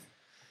 dude.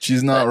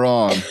 She's not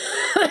wrong.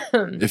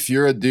 If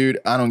you're a dude,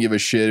 I don't give a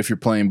shit if you're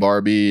playing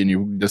Barbie and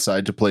you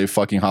decide to play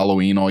fucking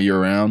Halloween all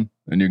year round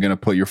and you're gonna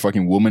put your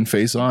fucking woman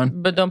face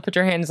on. But don't put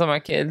your hands on my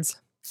kids.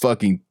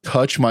 Fucking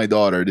touch my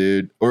daughter,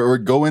 dude. Or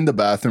go in the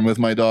bathroom with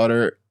my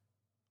daughter.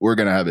 We're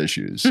gonna have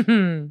issues.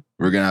 We're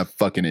gonna have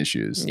fucking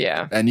issues.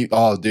 Yeah. And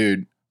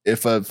dude,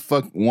 if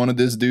one of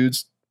these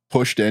dudes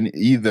pushed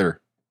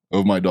either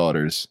of my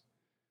daughters,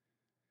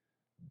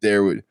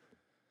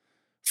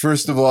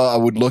 first of all, I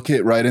would look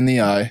it right in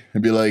the eye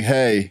and be like,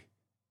 hey,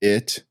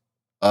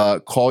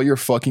 call your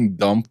fucking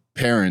dumb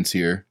parents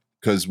here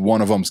because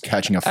one of them's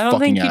catching a fucking ass kicking. I don't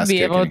think you'd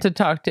be able to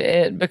talk to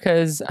it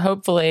because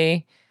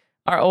hopefully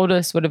our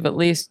oldest would have at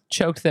least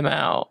choked them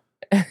out.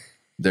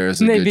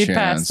 There's a They'd good be chance.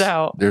 passed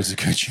out. There's a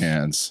good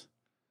chance.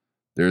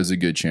 There's a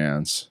good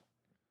chance.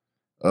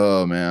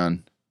 Oh,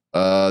 man.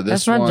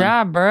 That's my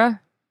job, bruh.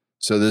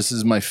 So this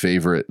is my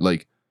favorite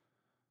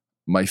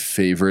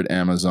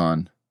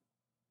Amazon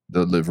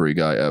delivery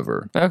guy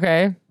ever.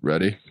 Okay.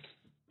 Ready?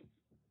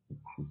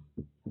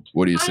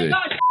 What do you see?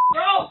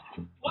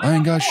 I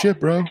ain't got shit,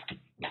 bro.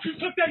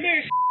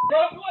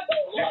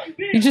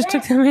 You just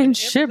took that man's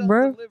shit,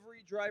 bro.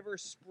 Delivery driver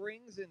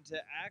springs into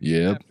action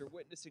Yep. after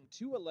witnessing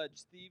 2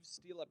 alleged thieves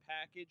steal a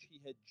package he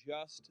had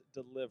just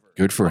delivered.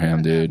 Good for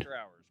him, dude. After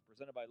Hours,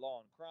 presented by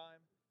Law and Crime.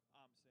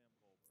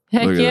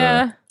 Heck Look at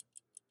yeah. that.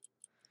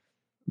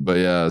 But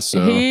yeah,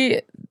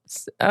 so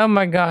oh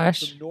my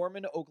gosh. From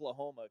Norman,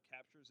 Oklahoma,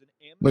 captures an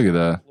Amazon look at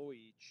that.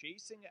 employee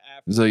chasing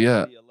after It's like,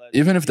 yeah,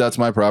 even if that's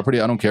my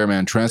property, I don't care,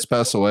 man.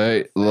 Trespass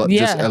away.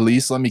 Just at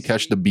least let me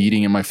catch the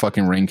beating in my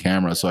fucking Ring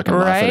camera so I can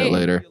laugh at it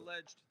later.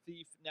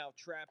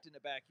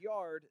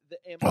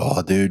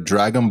 Oh, dude,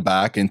 drag him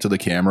back into the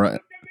camera.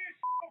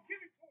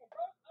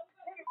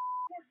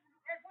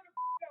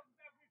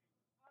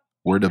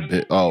 Where the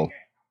bit? Oh.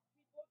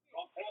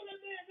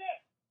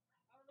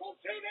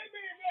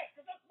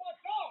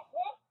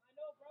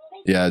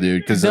 Yeah,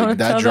 dude, because like,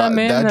 that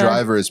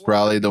driver is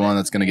probably the one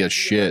that's gonna get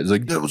shit. It's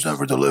like, that was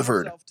never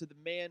delivered.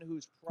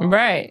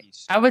 Right.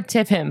 I would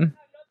tip him.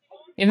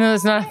 Even though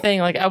it's not a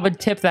thing, like I would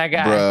tip that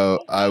guy. Bro,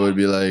 I would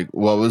be like,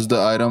 what was the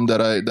item that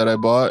I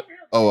bought?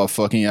 Oh, a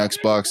fucking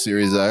Xbox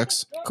Series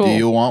X? Cool. Do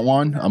you want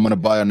one? I'm going to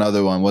buy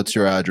another one. What's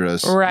your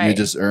address? Right. You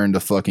just earned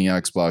a fucking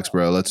Xbox,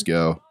 bro. Let's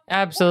go.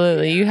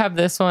 Absolutely. You have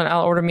this one.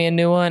 I'll order me a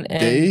new one.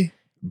 And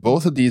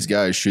Both of these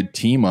guys should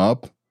team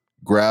up,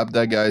 grab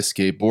that guy's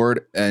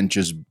skateboard, and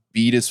just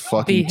beat his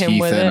fucking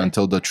teeth in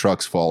until the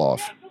trucks fall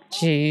off.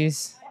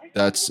 Jeez.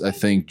 That's, I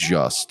think,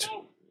 just.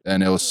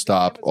 And it'll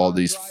stop all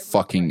these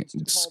fucking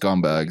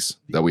scumbags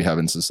that we have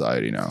in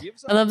society now.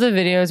 I love the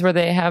videos where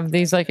they have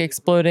these like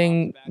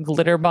exploding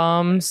glitter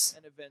bombs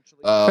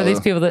for these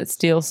people that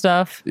steal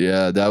stuff.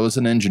 Yeah, that was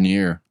an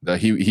engineer. That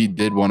he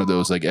did one of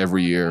those like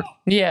every year.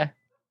 Yeah.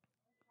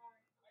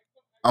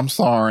 I'm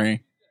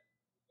sorry.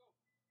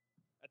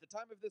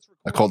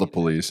 I called the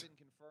police.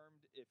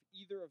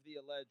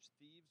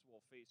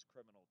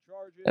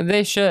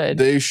 They should.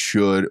 They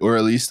should, or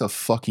at least a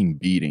fucking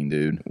beating,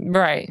 dude.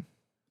 Right.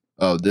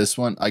 Oh, this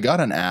one. I got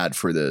an ad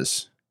for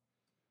this.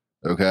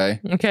 Okay.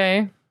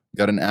 Okay.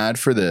 Got an ad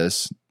for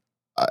this,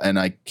 and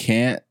I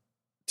can't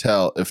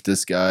tell if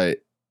this guy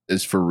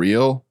is for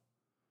real.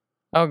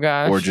 Oh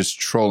gosh. Or just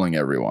trolling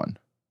everyone.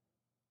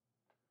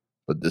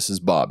 But this is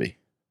Bobby,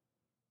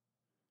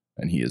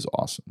 and he is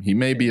awesome. He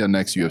may be a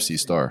next UFC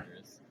star.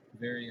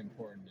 Very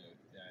important note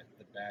that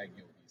the bag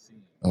you'll be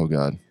seeing. Oh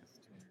god.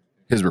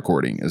 His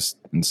recording is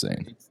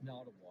insane. It's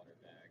not a water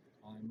bag.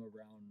 I'm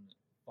around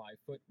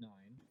 5'9".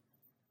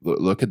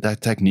 Look at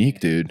that technique,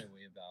 dude. I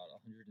weigh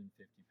about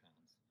 150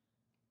 pounds.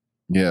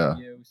 Yeah.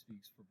 Video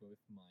speaks for both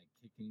my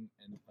kicking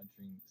and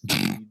punching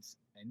speeds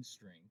and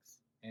strengths,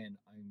 and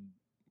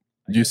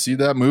You see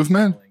that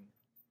movement?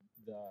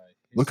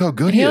 Look how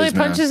good he is, only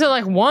punches it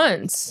like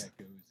once.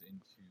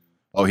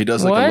 Oh, he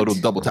does like a little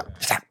double tap.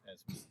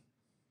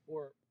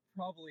 Or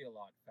probably a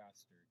lot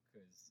faster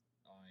because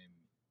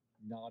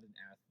I'm not an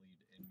athlete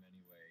in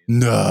many ways.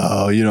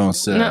 No, you don't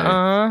say.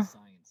 Nuh-uh.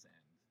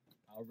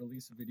 I'll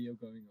release a video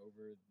going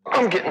over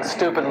I'm getting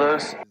stupid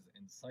loose.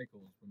 and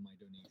cycles when my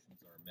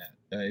donations are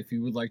met. If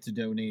you would like to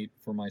donate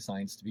for my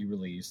science to be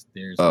released,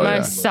 there's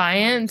My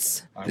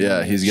science.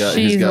 Yeah, he's got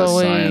Jeez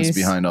science Louise.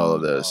 behind all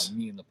of this.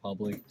 Me and the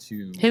public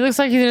to He looks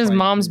like he's in his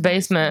mom's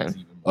basement.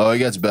 Oh, it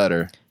gets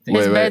better.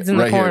 His bed's in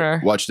the right corner.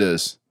 here. Watch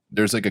this.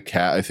 There's like a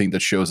cat, I think,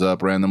 that shows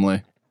up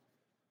randomly.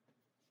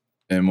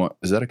 And what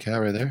is that? A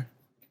cat right there?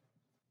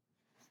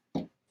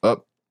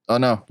 Up. Oh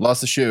no,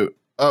 lost the shoe.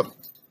 Up.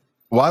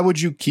 Why would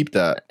you keep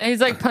that? And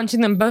he's like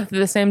punching them both at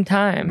the same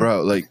time.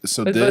 Bro, like,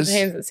 so With both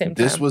hands at the same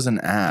this time. was an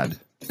ad.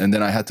 And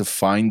then I had to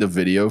find the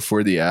video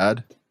for the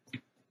ad.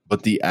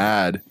 But the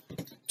ad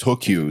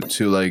took you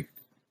to like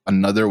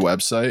another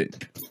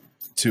website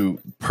to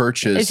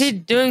purchase. Is he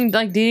doing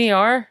like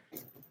DDR?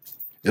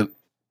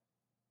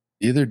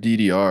 Either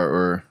DDR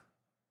or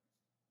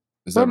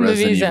is that What movie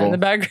Resident is that Evil? in the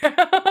background?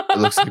 It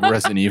looks like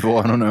Resident Evil.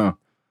 I don't know.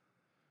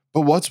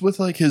 But what's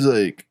with like his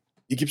like?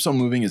 He keeps on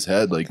moving his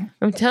head. Like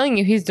I'm telling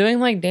you, he's doing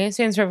like Dance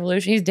Dance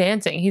Revolution. He's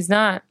dancing. He's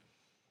not.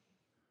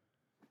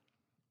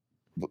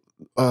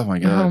 oh my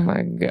god. Oh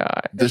my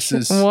god. This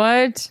is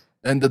what?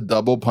 And the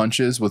double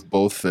punches with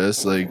both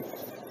fists. Like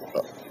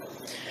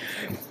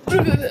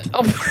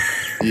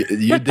Oh.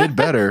 you did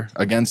better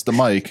against the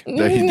mic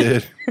that he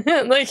did.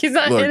 Like he's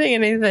not Look, hitting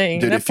anything.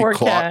 Dude, That poor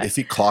cat. if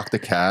he clocked the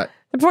cat,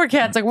 The poor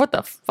cat's like, what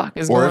the fuck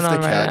is or going if the on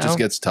right cat now? just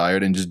gets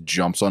tired and just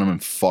jumps on him and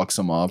fucks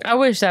him up. I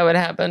wish that would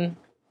happen.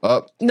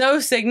 Up. No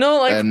signal.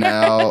 Like And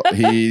now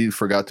he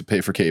forgot to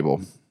pay for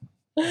cable.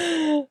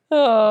 oh,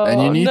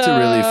 And you need to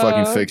really no.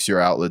 fucking fix your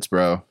outlets,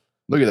 bro.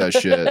 Look at that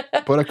shit.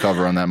 Put a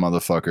cover on that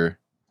motherfucker.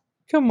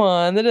 Come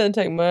on, that doesn't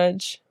take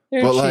much.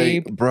 You're But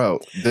cheap. like, bro,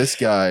 this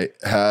guy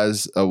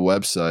has a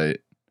website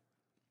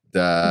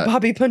that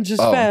Bobby punches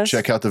oh, fast.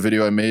 check out the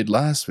video I made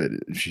last video.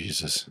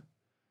 Jesus.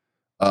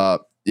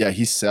 Yeah,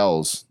 he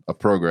sells a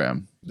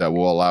program that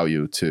will allow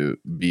you to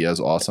be as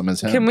awesome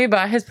as him. Can we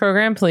buy his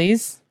program,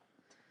 please?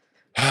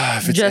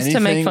 If it's Just to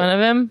make anything- fun of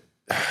him?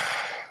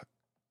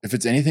 If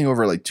it's anything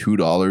over like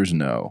 $2,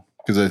 no.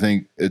 Because I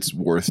think it's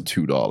worth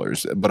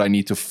 $2. But I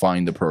need to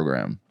find the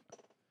program.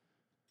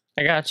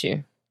 I got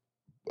you.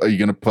 Are you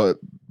gonna put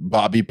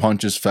Bobby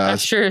punches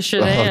fast? Sure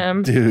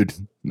am. Dude.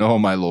 No,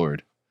 my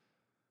lord.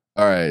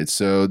 All right,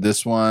 so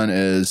this one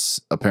is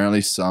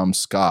apparently some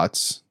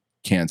Scots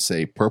can't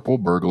say purple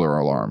burglar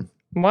alarm.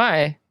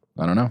 Why?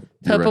 I don't know.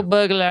 Purple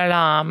burglar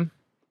alarm.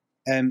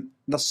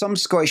 There's some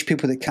Scottish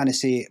people that kind of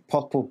say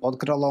purple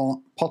burglar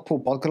alarm. Purple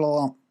burglar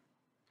alarm.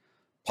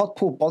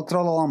 Purple burglar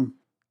alarm.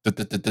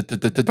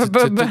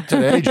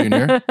 Today,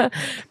 Junior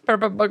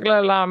Purple burglar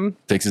alarm.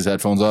 takes his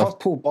headphones off.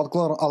 Purple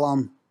burglar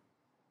alarm.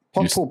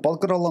 Purple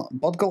burglar alarm.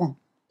 Burglar.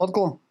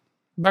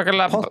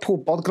 Burglar. Purple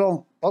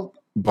burglar.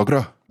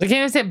 Bugra. I can't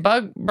even say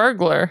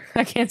burglar.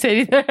 I can't say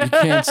it either. You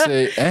can't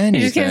say anything.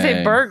 You just can't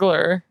say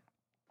burglar.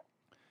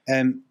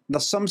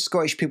 There's some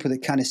Scottish people that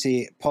kind of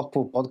say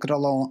purple burglar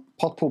alarm.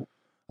 Purple.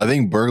 I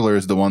think burglar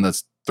is the one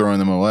that's throwing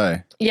them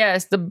away.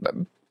 Yes, the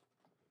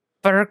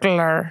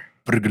burglar.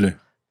 Burglar.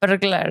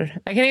 Burglar.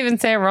 I can't even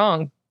say it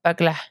wrong.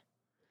 Burglar.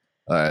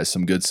 All right,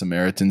 some good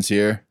Samaritans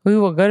here. We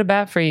will go to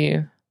bat for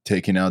you.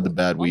 taking out the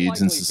bad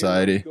weeds in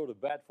society. Go to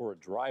bat for a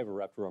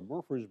driver after a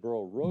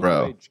Murfreesboro road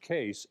Bro. rage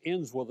case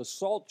ends with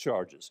assault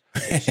charges.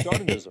 It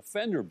started as a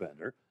fender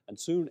bender and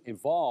soon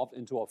evolved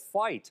into a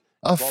fight.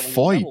 A involving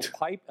fight? A metal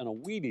pipe and a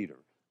weed eater.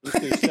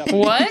 What?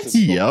 What?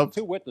 Yep.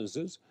 Two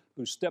witnesses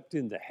who stepped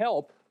in to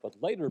help, but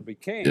later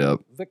became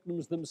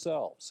victims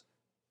themselves.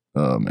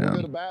 Oh We'll go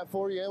to man. bat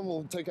for you, and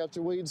we'll take out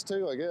your weeds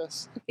too, I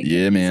guess.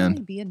 Yeah, man.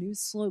 Be a new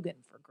slogan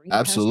for green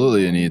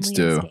Absolutely, it pasture needs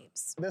to.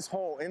 landscapes. This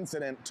whole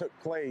incident took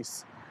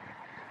place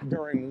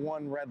during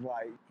one red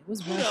light. It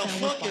was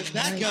rush hour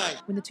Friday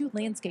night when the two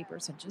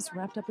landscapers had just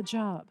wrapped up a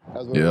job.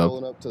 As we're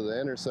rolling up to the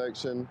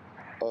intersection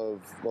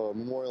of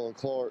Memorial and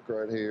Clark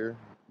right here.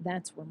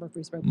 That's where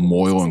Murfreesboro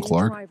Moyle and police say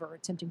Clark? a driver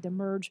attempting to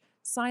merge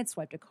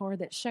sideswiped a car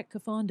that Sheck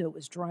Kafando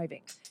was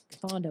driving.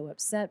 Kafando,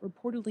 upset,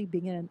 reportedly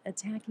began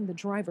attacking the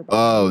driver.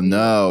 Oh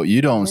no,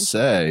 you don't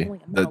say.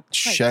 That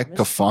Sheck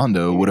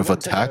Kafando would have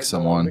attacked The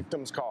someone.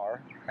 victim's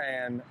car,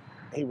 and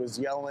he was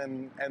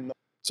yelling, and the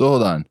So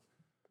hold on.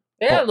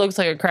 Yeah, it looks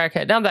like a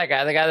crackhead. Not that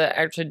guy. The guy that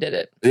actually did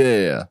it.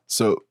 Yeah.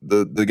 So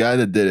the guy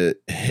that did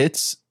it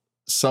hits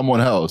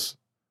someone else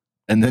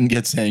and then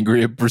gets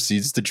angry and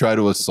proceeds to try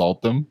to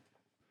assault them.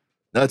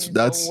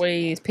 That's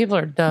Ways. People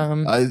are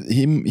dumb.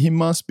 he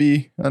must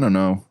be, I don't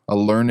know, a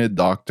learned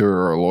doctor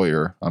or a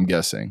lawyer, I'm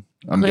guessing.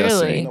 I'm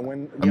Clearly.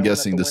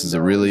 guessing this is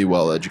a really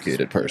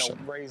well-educated person.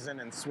 raising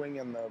and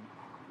swinging the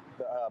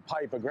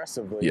pipe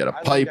aggressively. He had a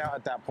I pipe. looked out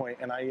at that point,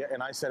 and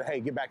I said, "Hey,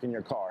 get back in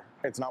your car.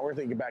 It's not worth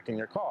it. Get back in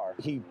your car."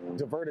 He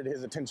diverted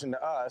his attention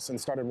to us and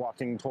started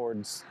walking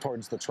towards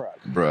the truck,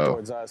 Bro.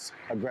 towards us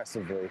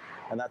aggressively,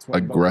 and that's when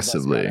both of us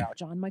Aggressively. got out.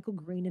 John Michael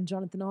Green and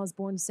Jonathan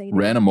Osborne say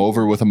Ran him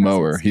over with a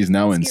mower. He's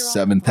now in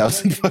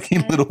 7,000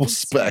 fucking little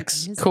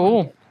specks.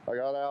 Cool. I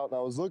got out and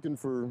I was looking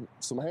for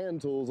some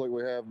hand tools like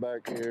we have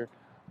back here,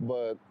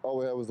 but all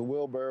we had was the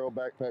wheelbarrow,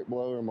 backpack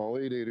blower, and my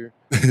weed eater.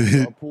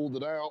 So I pulled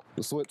it out.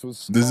 The switch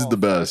was This is off, the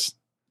best.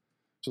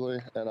 actually,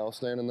 and I was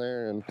standing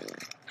there and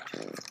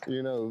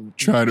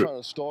Trying to-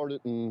 to start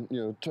it and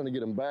trying to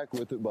get him back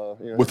with it by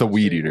With a hitting my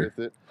weed stick eater.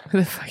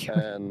 with it.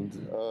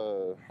 And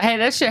Hey,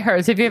 that shit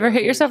hurts. Have you ever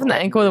hit yourself in the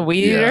ankle with a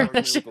weed Yeah. eater?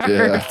 That shit Yeah.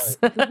 hurts.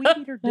 The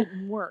weed eater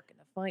didn't work, and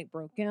a fight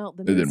broke out.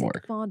 The It didn't men say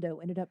work.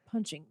 Kafando ended up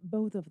punching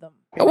both of them.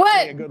 He hit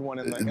What? me a good one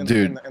in the,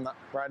 Dude.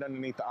 right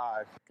underneath the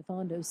eye.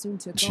 Kafando soon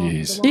took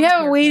Jeez. off. The You have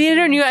a long-haired weed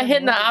eater and you got country hit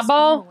in the was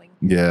eyeball? following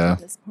Yeah.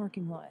 this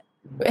parking lot.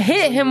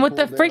 Hit him with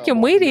the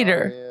freaking weed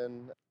eater.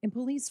 And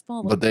police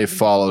followed. But they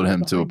followed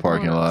him to a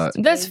parking lot.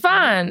 That's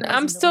fine.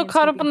 I'm still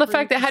caught up on the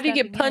fact that how do you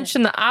get punched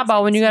in the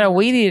eyeball when you got a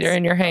weed eater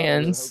in your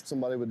hands?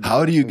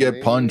 How do you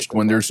get punched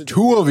when there's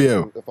two of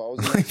you?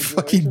 Like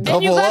fucking And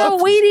double you got up.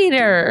 a weed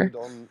eater.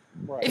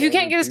 If you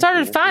can't get it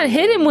started, fine.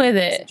 Hit him with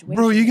it.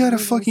 Bro, you got a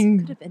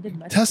fucking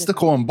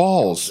testicle and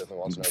balls.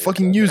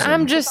 Fucking use them.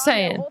 I'm just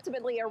saying.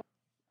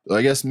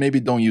 I guess maybe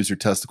don't use your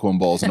testicle and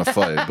balls in a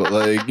fight, but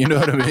like, you know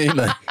what I mean?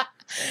 Like,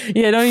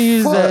 Yeah, don't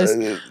use those.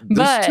 there's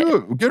But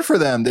two. Good for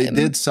them. They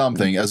did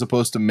something as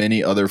opposed to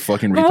many other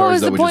fucking But what retards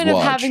was that the would point just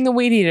of watch. having the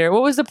weed eater?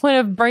 What was the point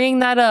of bringing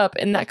that up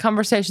in that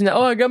conversation? That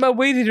I got my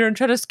weed eater and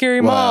try to scare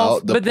him Well,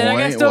 off, the but then I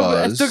point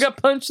I was- still got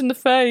punched in the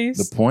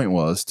face. The point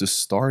was to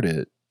start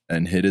it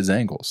and hit his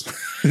ankles.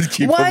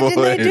 Keep Why him did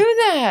they away. do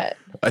that?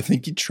 I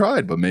think he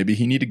tried, but maybe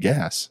he needed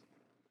gas.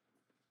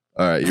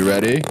 All right, you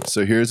ready?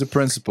 So here's a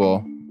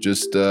principal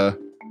just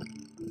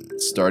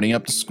starting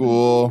up the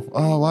school.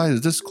 Oh, why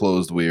is this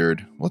closed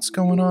weird? What's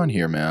going on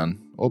here, man?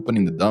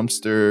 Opening the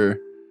dumpster.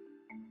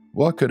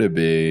 What could it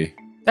be?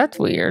 That's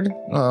weird.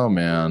 Oh,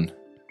 man.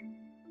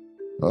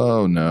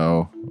 Oh,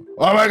 no.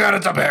 Oh, my God,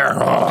 it's a bear.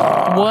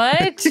 Oh.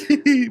 What?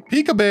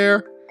 Pika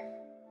bear.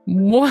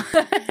 What?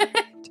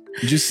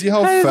 Did you see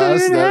how How does that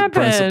fast even that happen?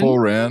 principal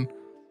ran?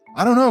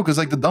 I don't know, because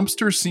like the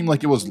dumpster seemed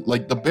like it was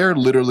like the bear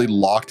literally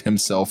locked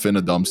himself in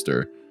a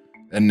dumpster.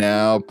 And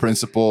now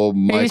Principal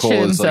Michael shit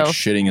is like himself.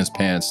 shitting his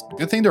pants.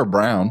 Good thing they're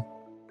brown.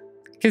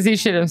 Because he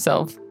shit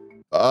himself.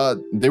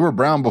 They were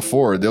brown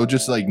before. They'll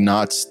just like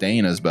not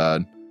stain as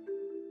bad.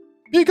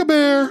 Pika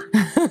bear.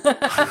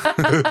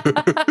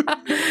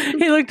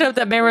 He looked up,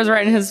 that bear was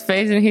right in his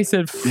face, and he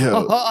said,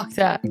 Yo, fuck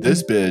that.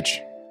 This bitch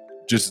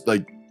just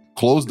like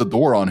closed the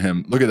door on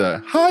him. Look at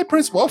that. Hi,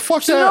 Principal. Oh,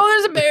 fuck She that. said, oh,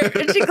 there's a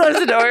bear. And she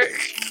closed the door.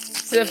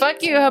 Said,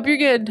 fuck you. Hope you're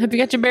good. Hope you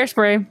got your bear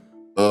spray.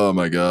 Oh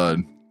my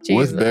God.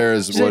 Jesus. With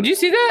bears, She said, what? did you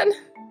see that?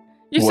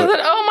 You saw What? that?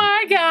 Oh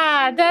my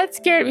God. That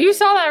scared me. You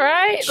saw that,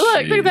 right? Look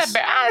at that Jeez.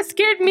 bear. Ah, it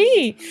scared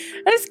me.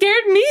 That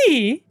scared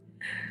me.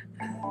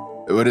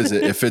 What is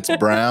it? If it's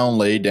brown,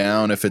 lay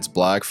down. If it's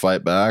black,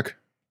 fight back.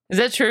 Is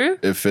that true?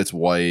 If it's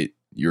white,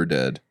 you're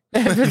dead.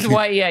 If it's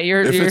white, yeah,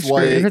 you're If it's screwed.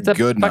 white, if it's a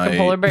good fucking night.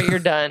 polar bear, you're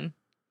done.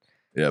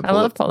 Yeah, I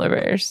love polar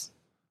bears.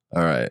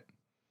 All right.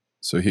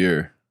 So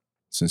here,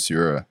 since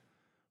you're a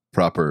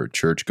proper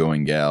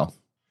church-going gal,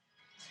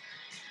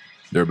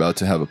 they're about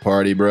to have a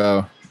party,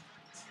 bro.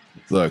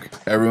 Look,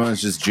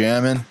 everyone's just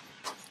jamming.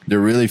 They're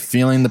really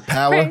feeling the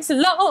power. Praise the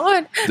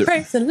Lord. They're-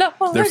 Praise the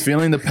Lord. They're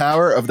feeling the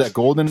power of that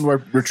golden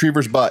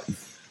retriever's butt.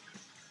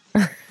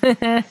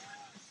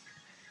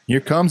 Here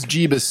comes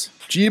Jeebus.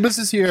 Jeebus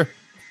is here.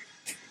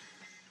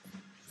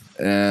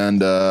 And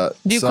Do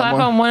you clap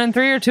on 1 and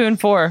 3 or 2 and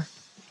 4?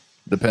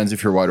 Depends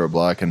if you're white or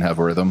black and have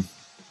rhythm.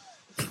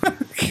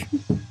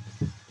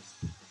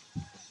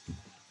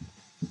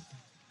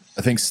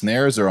 I think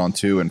snares are on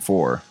 2 and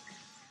 4.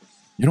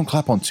 You don't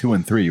clap on 2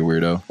 and 3, you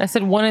weirdo. I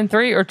said 1 and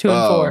 3 or 2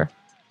 and 4.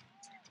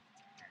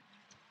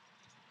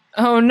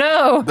 Oh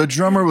no! The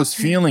drummer was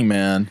feeling,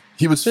 man.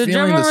 He was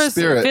feeling the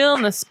spirit.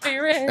 Feeling the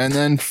spirit. And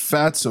then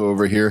Fatso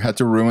over here had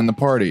to ruin the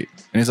party.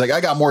 And he's like, I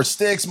got more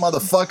sticks,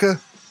 motherfucker.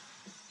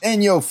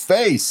 In your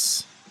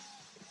face.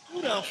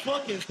 Who the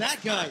fuck is that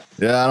guy?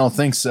 Yeah, I don't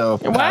think so.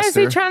 Why is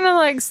he trying to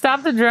like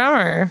stop the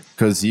drummer?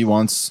 Because he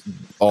wants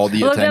all the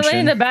Look, attention. that lady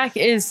in the back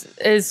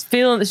is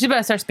feeling. She's about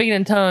to start speaking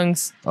in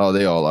tongues. Oh,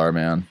 they all are,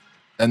 man.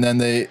 And then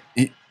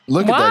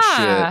look at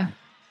that shit.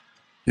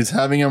 He's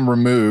having him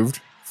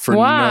removed for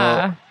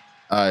no.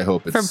 I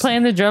hope it's for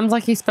playing the drums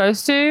like he's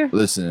supposed to.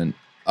 Listen,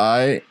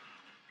 I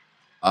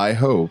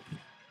hope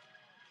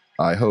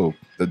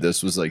that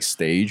this was like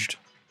staged.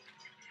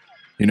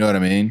 You know what I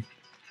mean?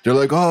 They're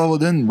like, oh, well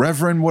then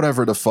Reverend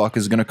whatever the fuck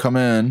is gonna come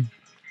in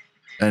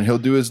and he'll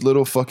do his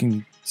little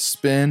fucking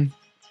spin.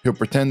 He'll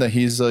pretend that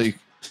he's like,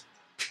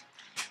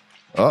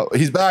 oh,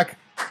 he's back.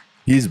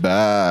 He's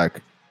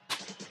back.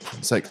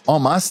 It's like,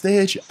 on my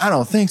stage? I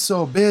don't think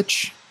so,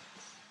 bitch.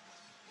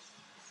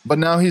 But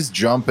now he's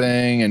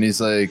jumping and he's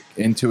like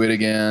into it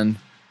again.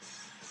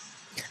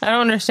 I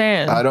don't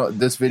understand.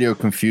 This video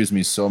confused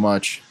me so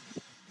much.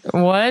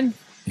 What?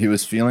 He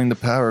was feeling the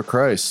power of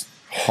Christ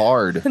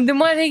hard. And then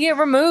why did he get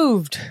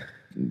removed?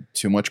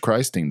 Too much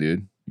Christing,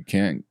 dude. You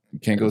can't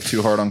go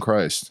too hard on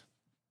Christ.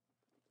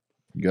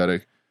 You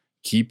gotta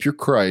keep your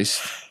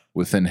Christ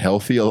within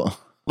healthy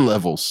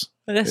levels.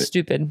 That's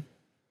stupid.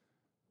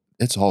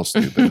 It's all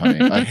stupid,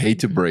 honey. I hate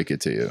to break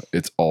it to you.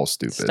 It's all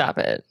stupid. Stop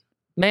it.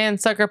 Man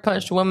sucker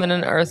punched woman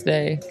on Earth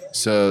Day.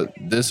 So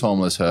this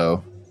homeless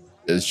hoe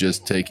is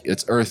just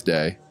it's Earth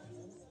Day,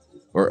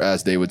 or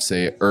as they would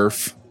say,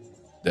 Earth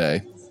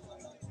Day.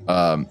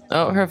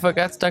 Her foot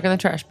got stuck in the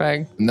trash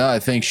bag. No, I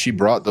think she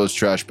brought those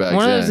trash bags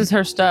One of those in. is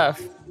her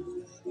stuff.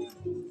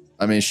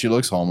 I mean, she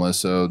looks homeless,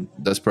 so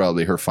that's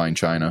probably her fine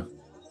china.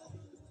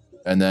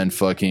 And then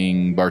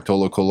fucking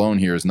Bartolo Colon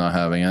here is not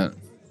having it.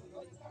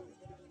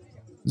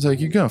 He's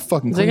like, you're gonna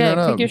fucking clean that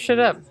up. Pick your shit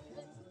up.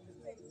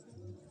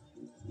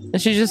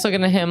 And she's just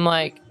looking at him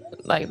like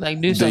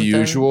do something. The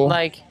usual.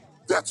 Like,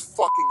 that's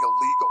fucking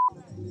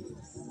illegal.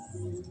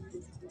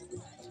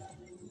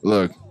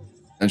 Look,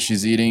 and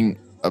she's eating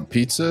a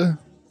pizza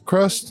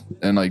crust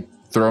and like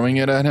throwing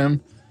it at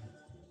him.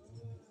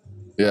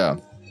 Yeah.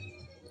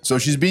 So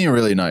she's being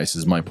really nice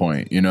is my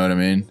point. You know what I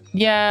mean?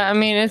 yeah, I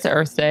mean, it's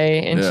Earth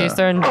Day and she's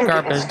throwing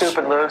garbage.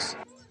 Stupid loose.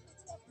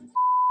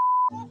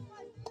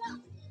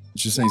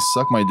 She's saying,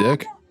 suck my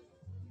dick?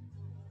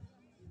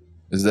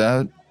 Is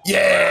that?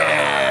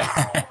 Yeah!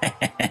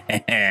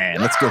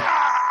 Let's go.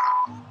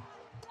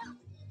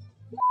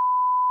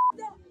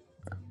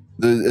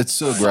 It's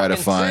so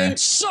gratifying.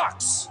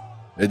 Sucks.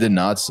 It did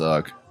not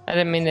suck. I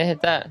didn't mean to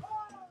hit that.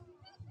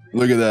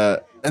 Look at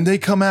that. And they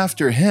come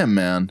after him,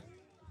 man.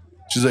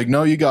 She's like,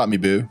 no, you got me,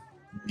 boo.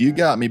 You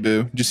got me,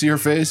 boo. Did you see her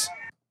face?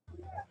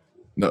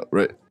 No,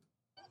 right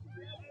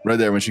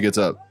there when she gets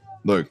up.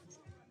 Look.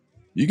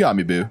 You got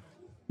me, boo.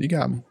 You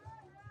got me.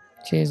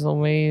 Jeez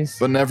Louise.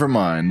 But never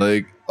mind.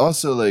 Like,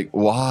 also, like,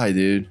 why,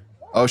 dude?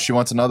 Oh, she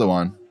wants another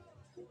one.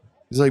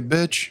 He's like,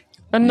 bitch.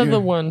 Another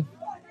one.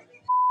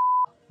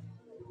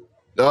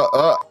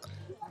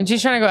 And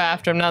she's trying to go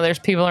after him. Now there's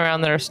people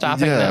around that are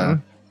stopping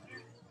them.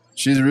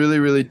 She's really,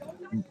 really...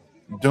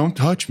 Don't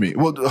touch me.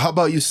 Well, how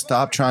about you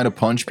stop trying to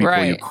punch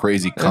people, you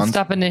crazy cunt? And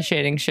stop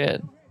initiating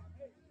shit.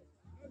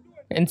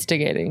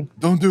 Instigating.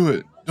 Don't do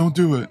it. Don't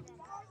do it.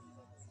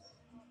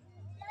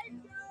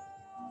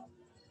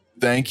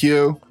 Thank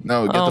you.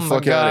 No, get the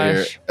fuck out of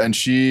here. And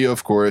she,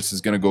 of course,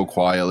 is going to go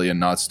quietly and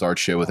not start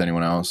shit with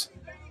anyone else.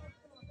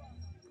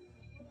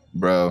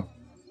 Bro,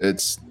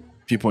 it's...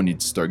 People need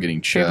to start getting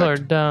checked. People are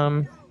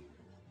dumb.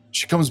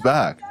 She comes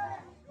back.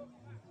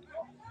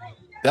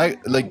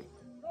 That, like...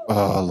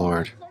 Oh,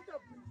 Lord.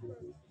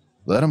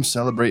 Let them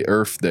celebrate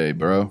Earth Day,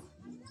 bro.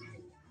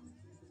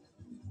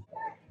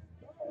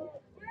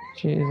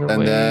 Jeez,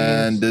 and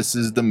then this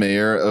is the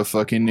mayor of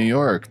fucking New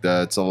York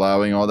that's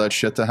allowing all that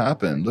shit to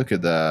happen. Look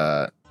at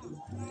that.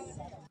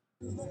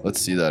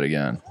 Let's see that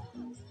again.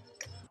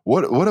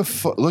 What a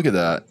look at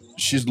that.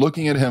 She's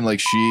looking at him like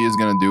she is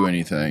gonna do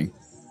anything,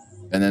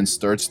 and then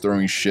starts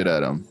throwing shit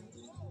at him.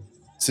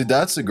 See,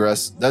 that's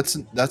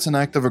that's an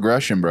act of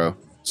aggression, bro.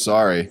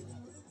 Sorry,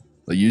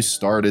 like you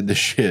started the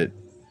shit.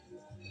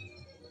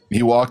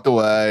 He walked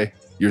away.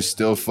 You're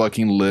still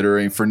fucking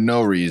littering for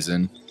no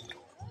reason.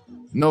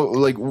 No,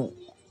 like,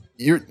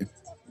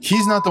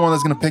 he's not the one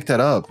that's gonna pick that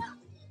up.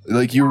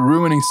 Like, you're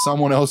ruining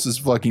someone else's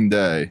fucking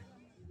day.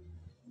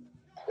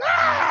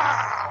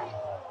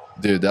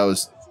 Dude, that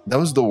was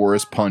the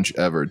worst punch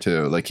ever,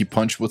 too. Like, he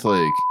punched with,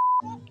 like...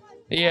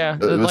 Yeah,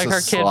 like her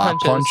kid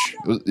punches.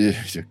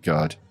 Punch.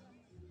 God.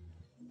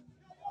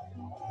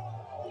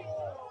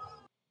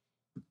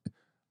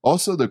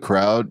 Also, the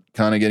crowd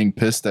kind of getting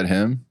pissed at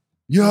him.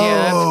 Yo,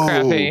 Yeah, that's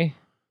crappy.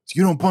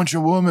 You don't punch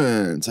a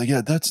woman. It's like,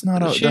 yeah, that's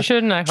not a. She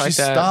shouldn't act like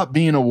that. Stop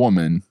being a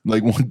woman.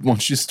 Like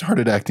once she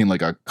started acting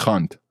like a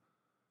cunt.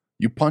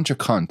 You punch a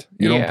cunt.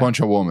 You don't punch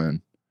a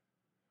woman.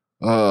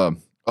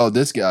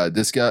 This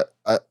guy.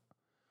 I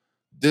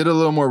did a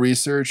little more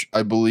research.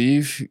 I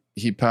believe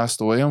he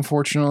passed away,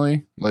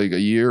 unfortunately, like a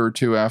year or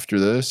two after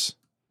this.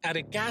 At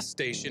a gas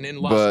station in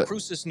Las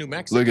Cruces, New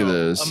Mexico, look at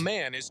this. A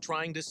man is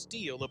trying to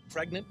steal a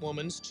pregnant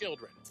woman's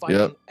children,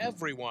 fighting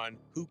everyone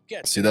who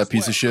gets See that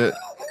piece of shit?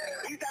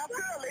 He's after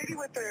a lady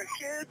with her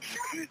kids.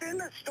 She's in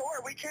the store.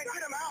 We can't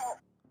get him out.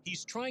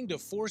 He's trying to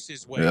force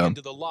his way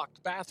into the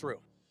locked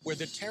bathroom, where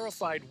the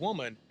terrified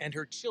woman and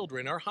her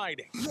children are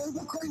hiding.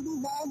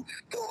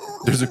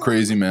 There's a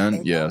crazy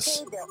man.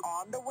 Yes. They're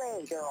on the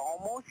way. They're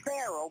almost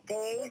there,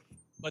 okay?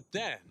 But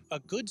then a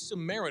good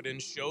Samaritan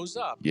shows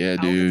up. Yeah,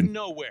 out dude. of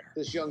nowhere.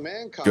 This young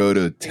man comes Go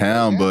to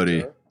town,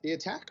 buddy. the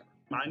attacker.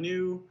 I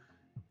knew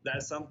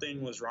that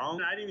something was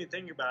wrong. I didn't even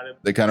think about it.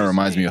 That kind of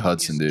reminds me of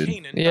Hudson,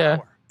 dude. Yeah.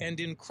 And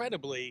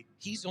incredibly,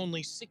 he's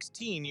only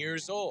 16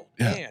 years old.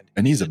 Yeah,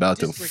 and he's about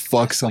to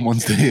fuck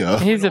someone's day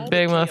up. He's a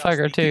big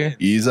motherfucker too.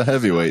 He's a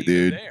heavyweight,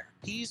 dude.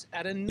 He's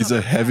a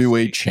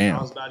heavyweight I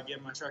champ. was about to get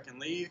in my truck and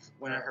leave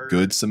when I heard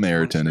Good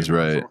Samaritan is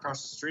right. from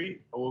across the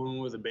street, a woman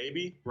with a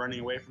baby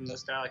running away from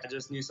this guy. Like I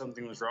just knew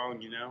something was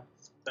wrong, you know.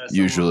 That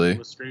someone Usually.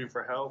 was screaming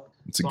for help.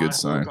 It's a So good I flew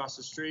sign. Across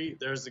the street,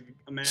 there's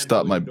a man Stop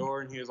holding my- the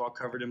door, and he was all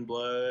covered in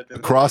blood. And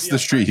Across the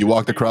street, he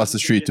walked across the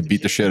street to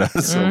beat the shit out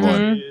of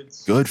someone.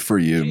 Good for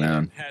you,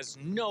 man. Has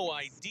no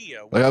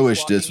idea. Like I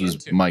wish this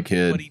was my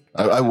kid.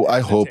 I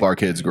hope our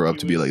kids grow up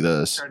to be like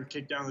this. Trying to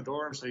kick down the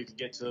door so he could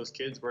get to those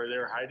kids where they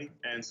were hiding.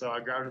 And so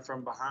I grabbed him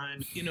from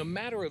behind. In a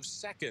matter of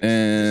seconds,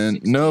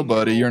 And no,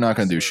 buddy, you're not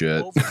gonna do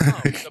shit.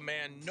 the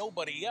man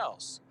nobody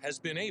else has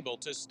been able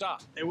to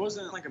stop. It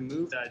wasn't like a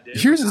move that I did.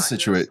 Here's the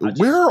situation.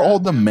 Where are all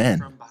the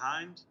men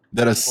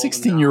that a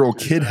 16-year-old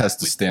kid has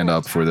to stand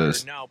up for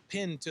this? Now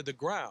pinned to the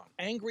ground,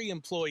 angry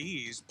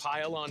employees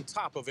pile on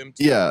top of him.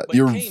 Yeah, but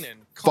you're Kanan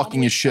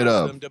fucking his shit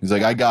up. He's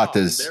like, I got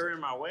They this. were in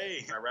my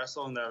way. I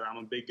wrestled and I'm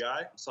a big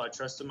guy, so I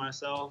trusted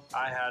myself.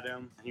 I had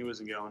him, and he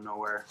wasn't going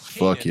nowhere.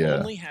 Fuck yeah.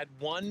 Only had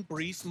one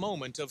brief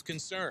moment of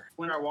concern.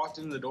 When I walked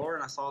in the door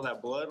and I saw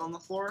that blood on the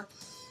floor,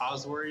 I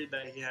was worried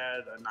that he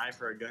had a knife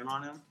or a gun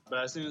on him.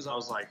 But as soon as I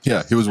was like,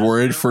 Yeah, he was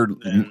worried for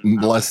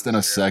less than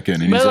a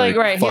second. And But he's like,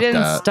 like, right, he fuck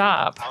didn't that.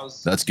 stop.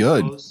 That's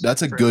good.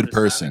 That's a good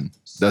person.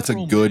 That's a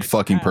good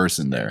fucking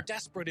person there.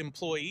 Desperate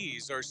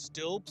employees are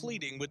still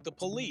pleading with the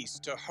police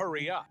to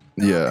hurry up.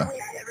 Yeah.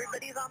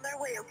 Everybody's on their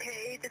way,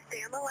 okay? Just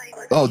stay on the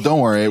line. Oh, don't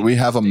worry. We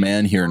have a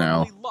man here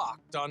now.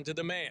 Locked onto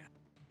the man.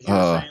 He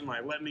was saying,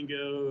 like, let me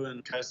go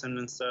and cuss him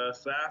and stuff.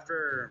 But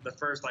after the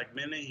first, like,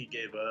 minute, he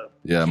gave up.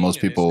 Yeah, most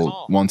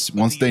people once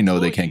they know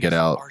they can't get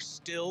out.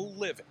 Still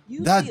living.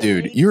 That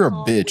dude, you're a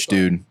bitch,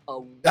 dude.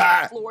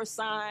 Floor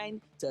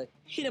sign to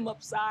hit him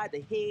upside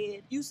the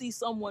head. You see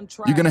someone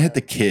try You're gonna hit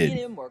the to kid. hit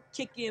him or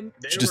kick him.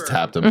 She just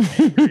tapped him.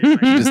 She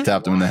just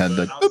tapped him in the head.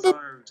 Like, I was telling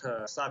her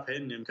to stop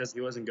hitting him because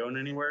he wasn't going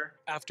anywhere.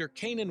 After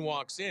Kanan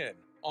walks in,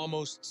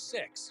 almost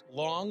 6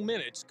 long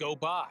minutes go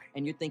by.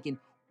 And you're thinking,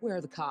 where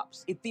are the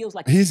cops? It feels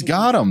like he's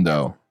got him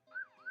though.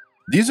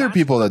 These are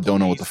people that don't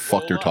know what the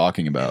fuck they're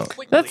talking about.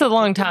 That's a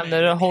long time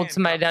though to hold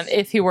somebody down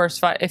if he were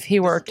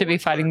to be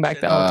fighting back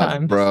the whole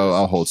time. Bro,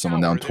 I'll hold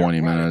someone down 20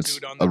 minutes.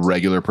 A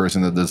regular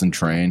person that doesn't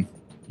train,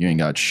 you ain't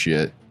got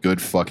shit.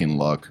 Good fucking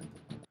luck,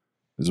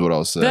 is what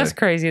I'll say. That's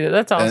crazy.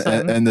 That's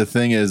awesome. And the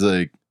thing is,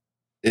 like,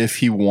 if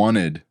he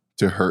wanted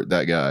to hurt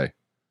that guy,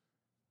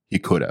 he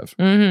could have.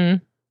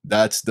 Mm-hmm.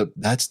 That's the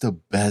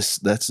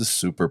best. That's the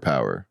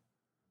superpower.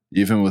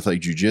 Even with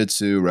like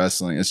jujitsu,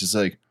 wrestling, it's just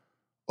like,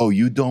 oh,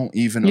 you don't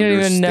even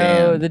understand. Even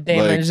know the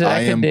damage that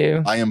I can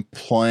do. I am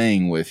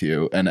playing with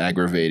you and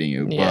aggravating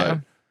you. Yeah.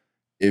 But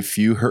if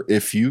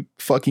you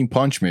fucking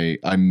punch me,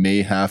 I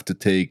may have to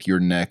take your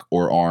neck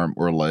or arm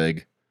or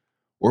leg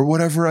or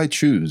whatever I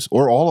choose,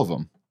 or all of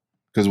them.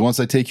 Because once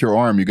I take your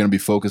arm, you're going to be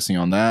focusing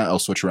on that. I'll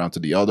switch around to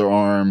the other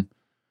arm.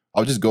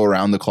 I'll just go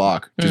around the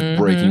clock, just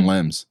breaking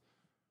limbs.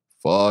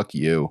 Fuck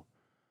you.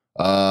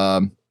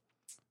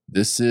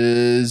 This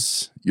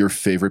is your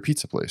favorite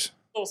pizza place.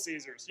 Little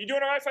Caesars. You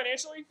doing all right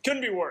financially?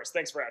 Couldn't be worse.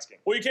 Thanks for asking.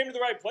 Well, you came to the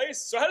right place.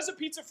 So how does a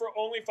pizza for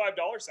only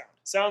 $5 sound?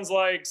 Sounds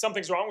like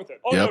something's wrong with it.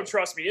 Oh, Yep. no,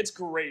 trust me. It's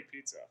great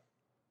pizza.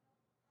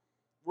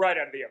 Right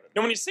out of the oven.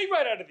 Now, when you say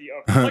right out of the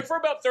oven, like for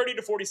about 30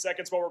 to 40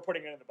 seconds while we're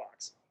putting it in the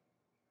box.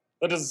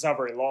 That doesn't sound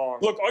very long.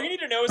 Look, all you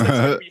need to know is that it's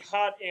going to be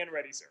hot and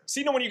ready, sir.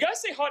 See, now when you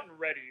guys say hot and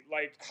ready,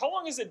 like, how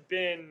long has it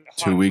been hot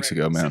 2 and weeks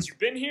ready? ago, man. Since you've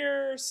been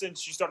here?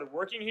 Since you started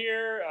working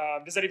here?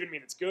 Does that even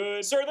mean it's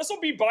good? Sir, this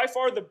will be by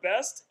far the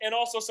best and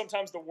also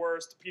sometimes the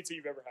worst pizza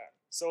you've ever had.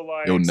 So,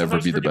 like, It'll never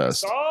sometimes be you the forget best.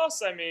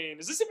 Sauce, I mean,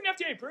 is this even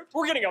FDA approved?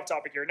 We're getting off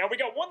topic here. Now, we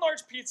got one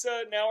large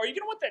pizza. Now, are you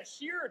going to want that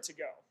here or to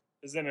go?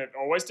 Isn't it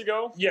always to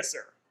go? Yes,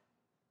 sir.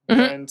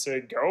 And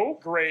to go?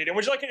 Great. And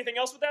would you like anything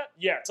else with that?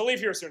 Yeah, to leave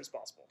here as soon as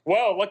possible.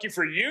 Well, lucky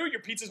for you,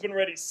 your pizza's been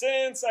ready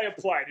since I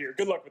applied here.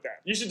 Good luck with that.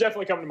 You should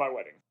definitely come to my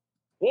wedding.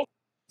 Well,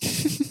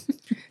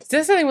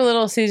 That's the thing with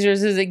Little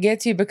Caesars is it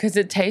gets you because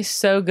it tastes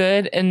so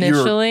good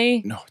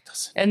initially. No, it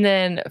doesn't. And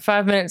then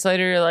 5 minutes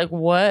later, you're like,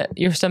 what?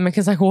 Your stomach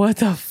is like, what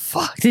the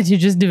fuck did you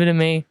just do to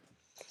me?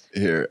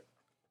 Here,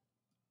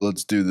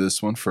 let's do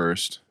this one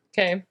first.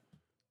 Okay.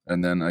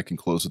 And then I can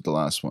close with the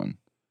last one.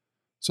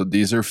 So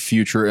these are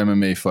future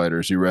MMA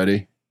fighters. You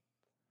ready?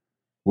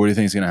 What do you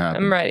think is going to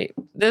happen? I'm ready.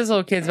 This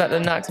little kid's about to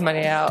knock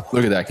somebody out.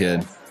 Look at that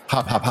kid.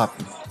 Hop, hop,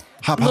 hop.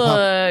 Hop, hop,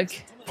 Look.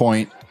 hop.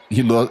 Point.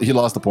 He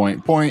lost the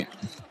point. Point.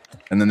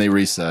 And then they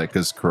reset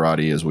because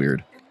karate is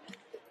weird.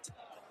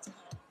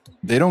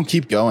 They don't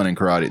keep going in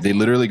karate. They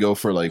literally go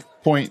for like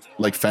point,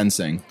 like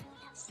fencing.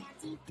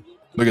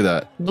 Look at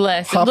that.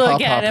 Bless. Hop, Look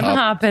hop, at hop, him hop.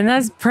 hopping.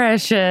 That's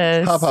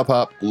precious. Hop, hop,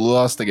 hop.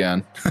 Lost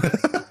again.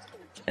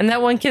 And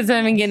that one kid's not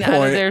even getting out of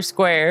Point. their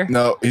square.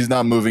 No, he's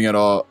not moving at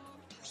all.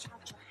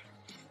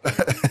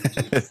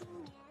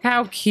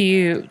 How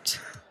cute.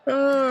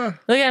 Look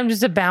at him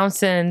just a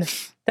bouncing.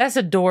 That's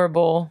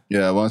adorable.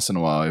 Yeah, once in a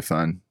while I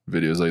find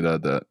videos like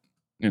that,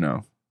 you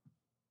know,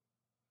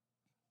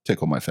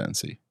 tickle my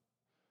fancy.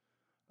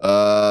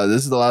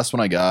 This is the last one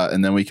I got,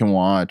 and then we can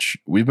watch.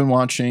 We've been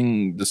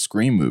watching the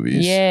Scream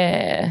movies.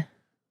 Yeah.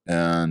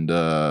 And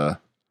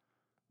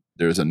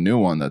there's a new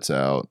one that's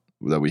out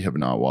that we have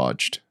not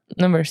watched.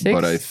 Number 6.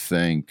 But I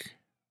think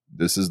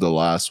this is the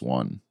last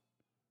one.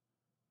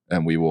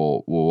 And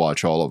we'll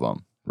watch all of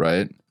them,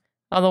 right?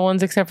 All the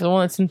ones except for the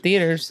one that's in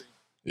theaters.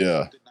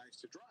 Yeah.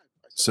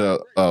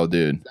 So, oh,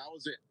 dude.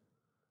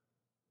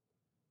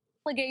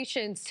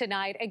 Allegations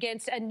tonight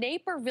against a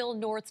Naperville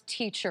North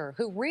teacher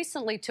who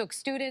recently took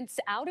students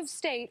out of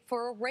state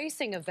for a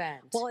racing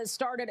event. Well, it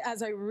started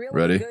as a really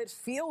Ready? good,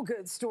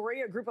 feel-good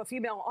story. A group of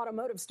female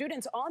automotive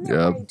students on their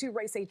Yep. way to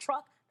race a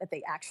truck that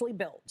they actually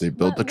built. They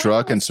built the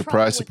truck, and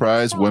surprise,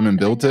 surprise, women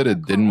built it.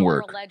 It didn't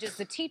work. Alleges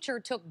the teacher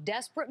took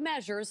desperate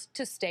measures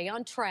to stay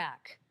on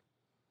track.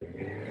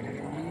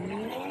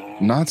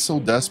 Not so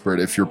desperate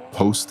if you're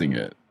posting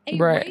it. A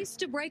race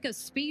to break a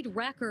speed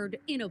record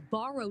in a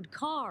borrowed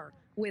car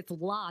with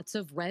lots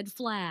of red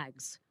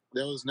flags.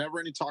 There was never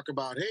any talk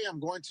about, hey, I'm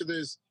going to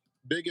this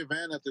big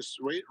event at this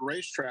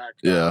racetrack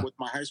Yeah. with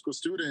my high school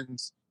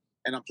students,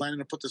 and I'm planning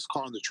to put this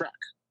car on the track.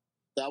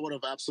 That would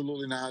have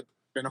absolutely not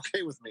been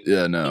okay with me.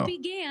 Yeah, no. It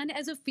began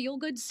as a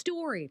feel-good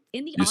story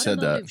in the You said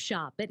automotive that.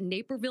 shop at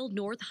Naperville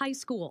North High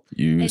School.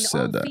 You An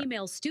said that.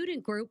 all-female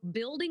student group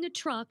building a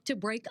truck to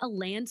break a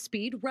land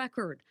speed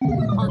record.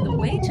 On the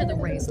way to the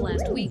race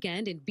last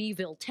weekend in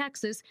Beeville,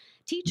 Texas,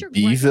 teacher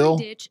Beeville?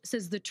 Gregory Ditch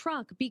says the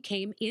truck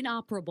became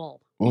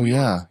inoperable. Oh,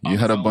 yeah. You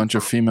had a bunch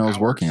of females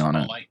working on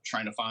it. Like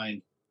trying to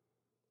find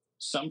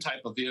some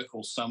type of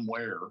vehicle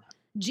somewhere.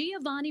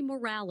 Giovanni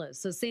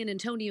Morales, a San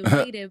Antonio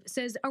native,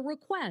 says a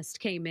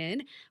request came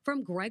in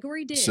from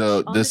Gregory Ditch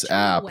So on this the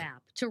Trello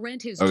app- to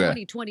rent his Okay.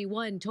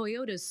 2021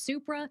 Toyota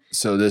Supra.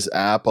 So this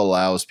app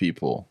allows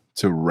people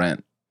to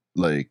rent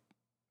like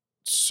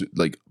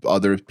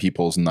other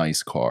people's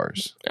nice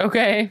cars.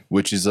 Okay.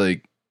 Which is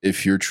like,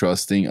 if you're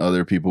trusting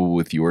other people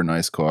with your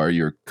nice car,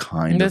 you're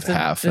kind of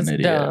half an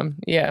idiot. Dumb.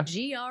 Yeah.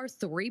 GR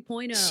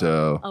 3.0,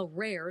 So- a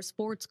rare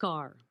sports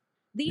car.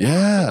 The Yeah.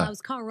 app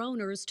allows car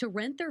owners to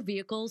rent their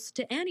vehicles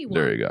to anyone.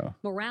 There you go.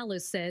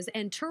 Morales says,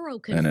 and Turo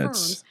And it's-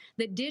 confirms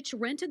that Ditch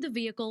rented the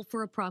vehicle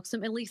for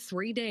approximately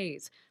 3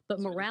 days.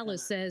 But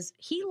Morales says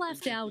he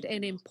left out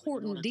an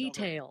important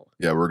detail.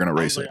 Yeah, we're gonna I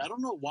was race like, it. I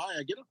don't know why.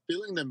 I get a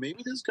feeling that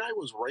maybe this guy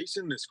was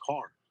racing this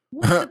car.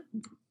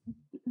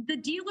 The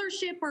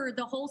dealership or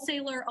the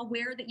wholesaler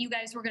aware that you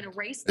guys were going to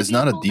race? It's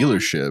not a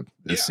dealership.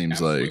 It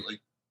seems like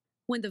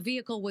When the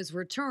vehicle was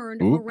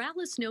returned, Oop.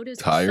 Morales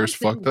noticed Tires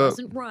something fucked up.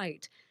 wasn't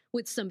right.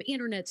 With some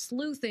internet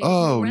sleuthing,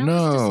 Oh, Morales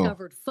no.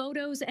 discovered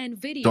photos and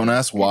videos. Don't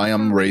ask why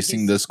I'm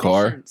racing this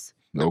car.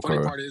 The funny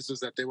Okay. part is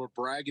that they were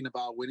bragging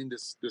about winning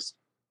this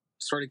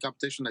starting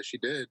competition that she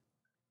did.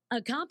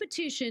 A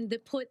competition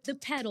that put the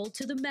pedal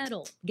to the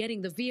metal,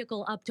 getting the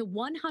vehicle up to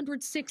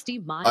 160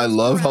 miles I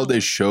love per how hour. they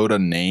showed a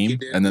name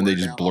and then they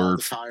just blurred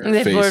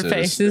They blurred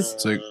faces.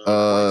 It's like,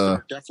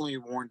 They're definitely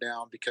worn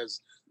down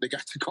because they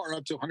got the car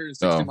up to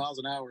 160 Oh. miles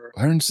an hour.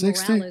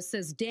 160? Morales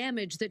says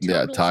damage that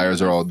Yeah, totaled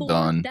tires are all nearly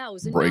done.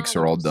 $4,000. Brakes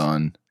are all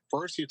done.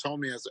 First, he told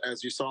me,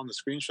 as you saw in the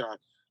screenshot,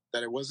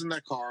 that it wasn't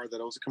that car, that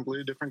it was a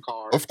completely different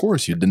car. Of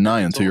course, you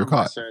deny until you're I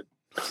caught. said,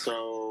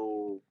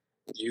 so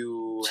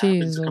you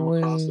happened to come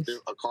across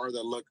a car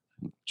that looked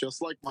just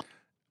like mine.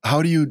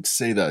 How do you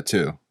say that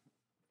too?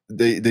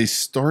 They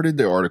started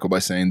the article by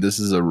saying this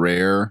is a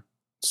rare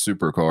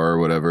supercar or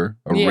whatever,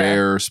 a Yeah.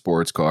 rare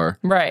sports car.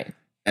 Right.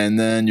 And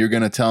then you're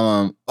gonna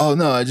tell them, "Oh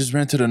no, I just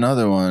rented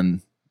another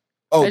one."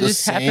 Oh, I the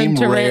just same happened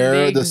to rare,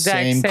 rent the the exact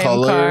same same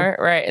color. car,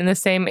 right, in the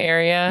same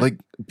area. Like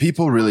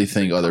people really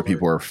think other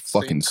people are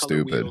fucking Color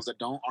stupid. wheels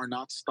that are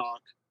not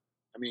stock.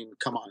 I mean,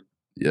 come on.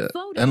 Yeah,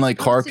 and like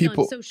car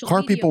people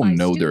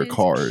know their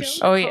cars.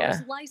 Oh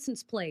yeah.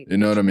 License plate, You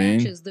know what I mean?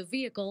 matches the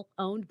vehicle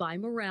owned by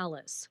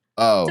Morales.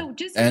 Oh, So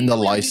just to and be the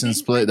clear, you license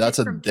didn't plate, rent that's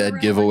it a from dead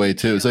Turo giveaway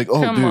too. It's like,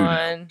 oh, Come dude.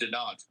 on. Did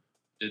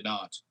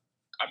not.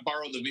 I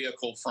borrowed the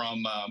vehicle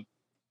from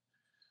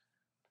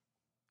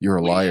You're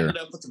a We liar. ended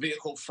up with the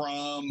vehicle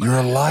from. You're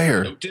a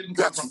liar. It didn't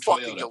come That's from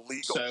fucking Toyota.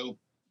 illegal. So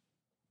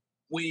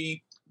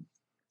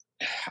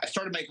I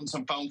started making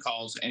some phone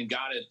calls and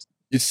got it.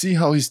 You see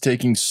how he's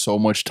taking so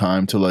much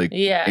time to like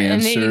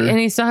answer? and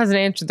he still hasn't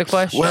answered the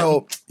question.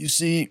 Well, you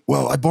see,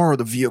 I borrowed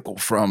the vehicle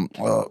from,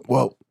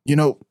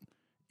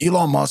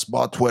 Elon Musk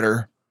bought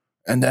Twitter,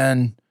 and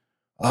then,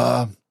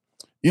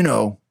 you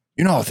know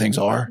how things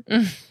are.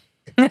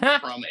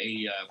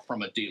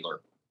 from a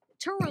dealer.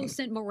 Turo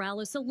sent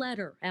Morales a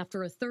letter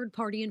after a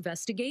third-party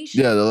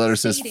investigation. Yeah, the letter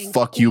says, stating,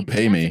 "Fuck you, "We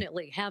pay me."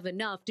 definitely have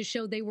enough to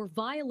show they were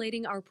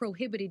violating our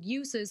prohibited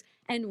uses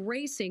and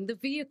racing the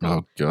vehicle.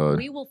 Oh, God.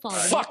 We will follow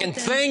up Fucking with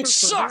them thing for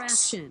further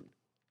sucks. action."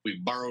 We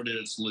borrowed it.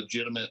 It's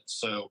legitimate.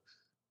 So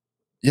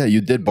Yeah,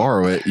 you did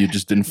borrow it. You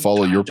just didn't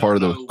follow your part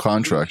of the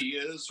contract. who he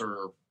is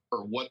or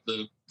what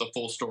the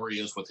full story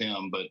is with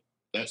him, but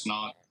that's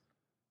not.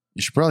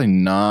 You should probably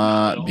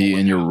not be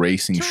in your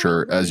racing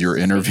shirt as you're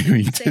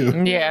interviewing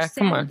too. Yeah,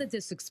 come on. That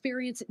this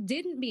experience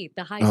didn't meet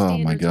the high Oh, my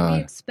standards we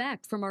God.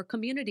 expect from our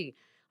community.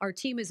 Our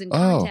team is in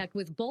Oh. contact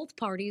with both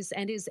parties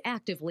and is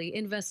actively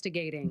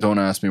investigating. Don't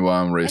ask me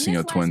why I'm racing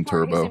a twin Is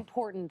turbo.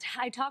 important.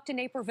 I talked to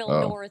Naperville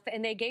Oh. North,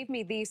 and they gave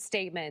me these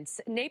statements.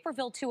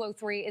 Naperville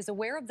 203 is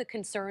aware of the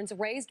concerns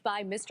raised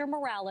by Mr.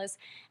 Morales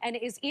and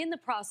is in the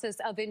process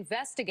of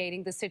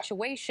investigating the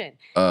situation.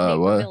 What?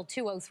 Naperville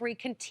 203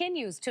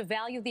 continues to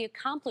value the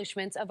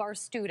accomplishments of our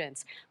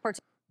students.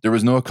 There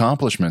was no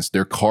accomplishments.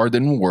 Their car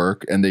didn't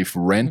work, and they've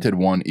rented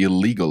one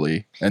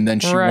illegally. And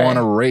then she Right. won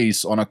a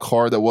race on a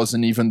car that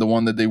wasn't even the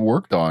one that they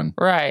worked on.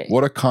 Right.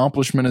 What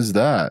accomplishment is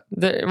that?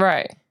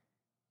 Right.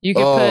 You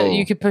could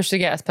you could push the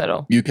gas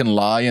pedal. You can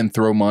lie and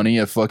throw money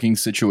at fucking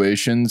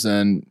situations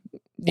and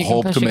You can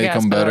hope push to the make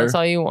gas them pedal. better. That's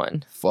all you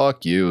want.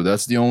 Fuck you.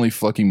 That's the only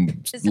fucking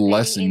Participating in the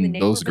lesson those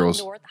Naperville girls.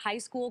 North High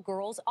School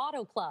Girls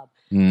Auto Club.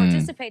 Hmm.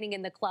 Participating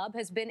in the club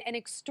has been an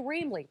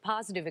extremely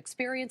positive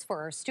experience for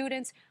our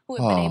students who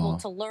have been Oh. able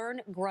to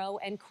learn, grow,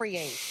 and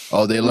create.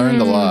 Oh, they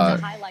learned a lot.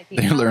 To highlight the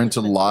They learned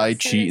to lie,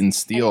 cheat, and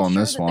steal on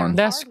this one.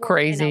 That's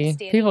crazy.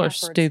 People are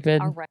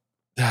stupid.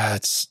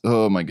 That's,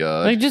 oh my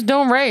God. Like, just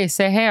don't race.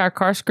 Say, hey, our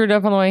car screwed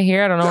up on the way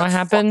here. I don't know what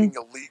happened.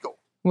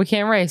 We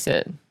can't race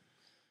it.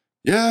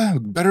 Yeah,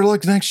 better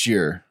luck next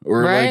year.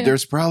 Or Right? like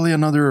there's probably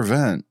another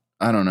event.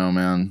 I don't know,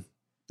 man.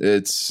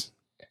 It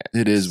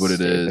is what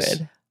it is.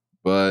 Stupid.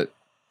 But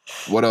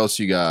what else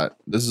you got?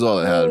 This is all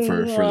I had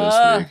for this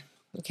week.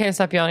 I can't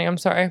stop yawning. I'm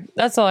sorry.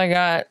 That's all I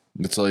got.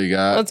 That's all you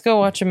got? Let's go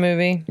watch a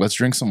movie. Let's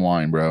drink some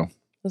wine, bro.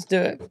 Let's do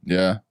it.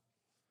 Yeah.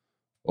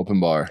 Open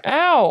bar.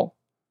 Ow.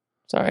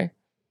 Sorry.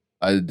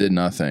 I did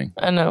nothing.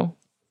 I know.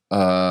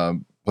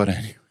 But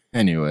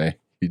anyway,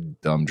 you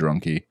dumb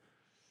drunkie.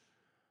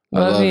 I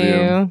Love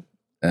you.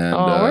 And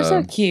Oh, we're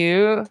so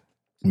cute.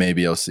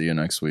 maybe I'll see you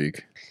next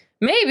week.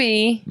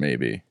 Maybe.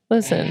 Maybe.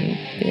 Listen,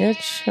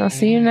 bitch. I'll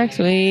see you next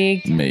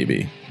week.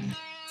 Maybe.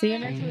 See you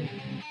next week.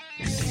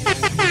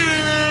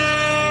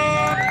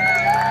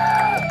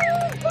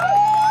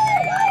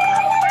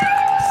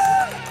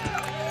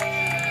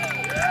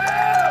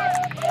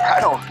 I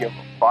don't give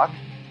a fuck.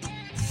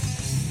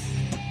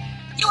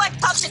 You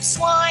toxic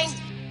swine!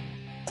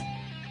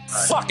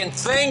 Fucking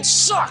thing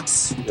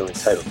sucks. You're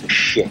entitled to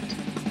shit.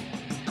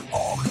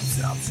 All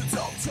conceptions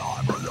of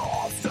time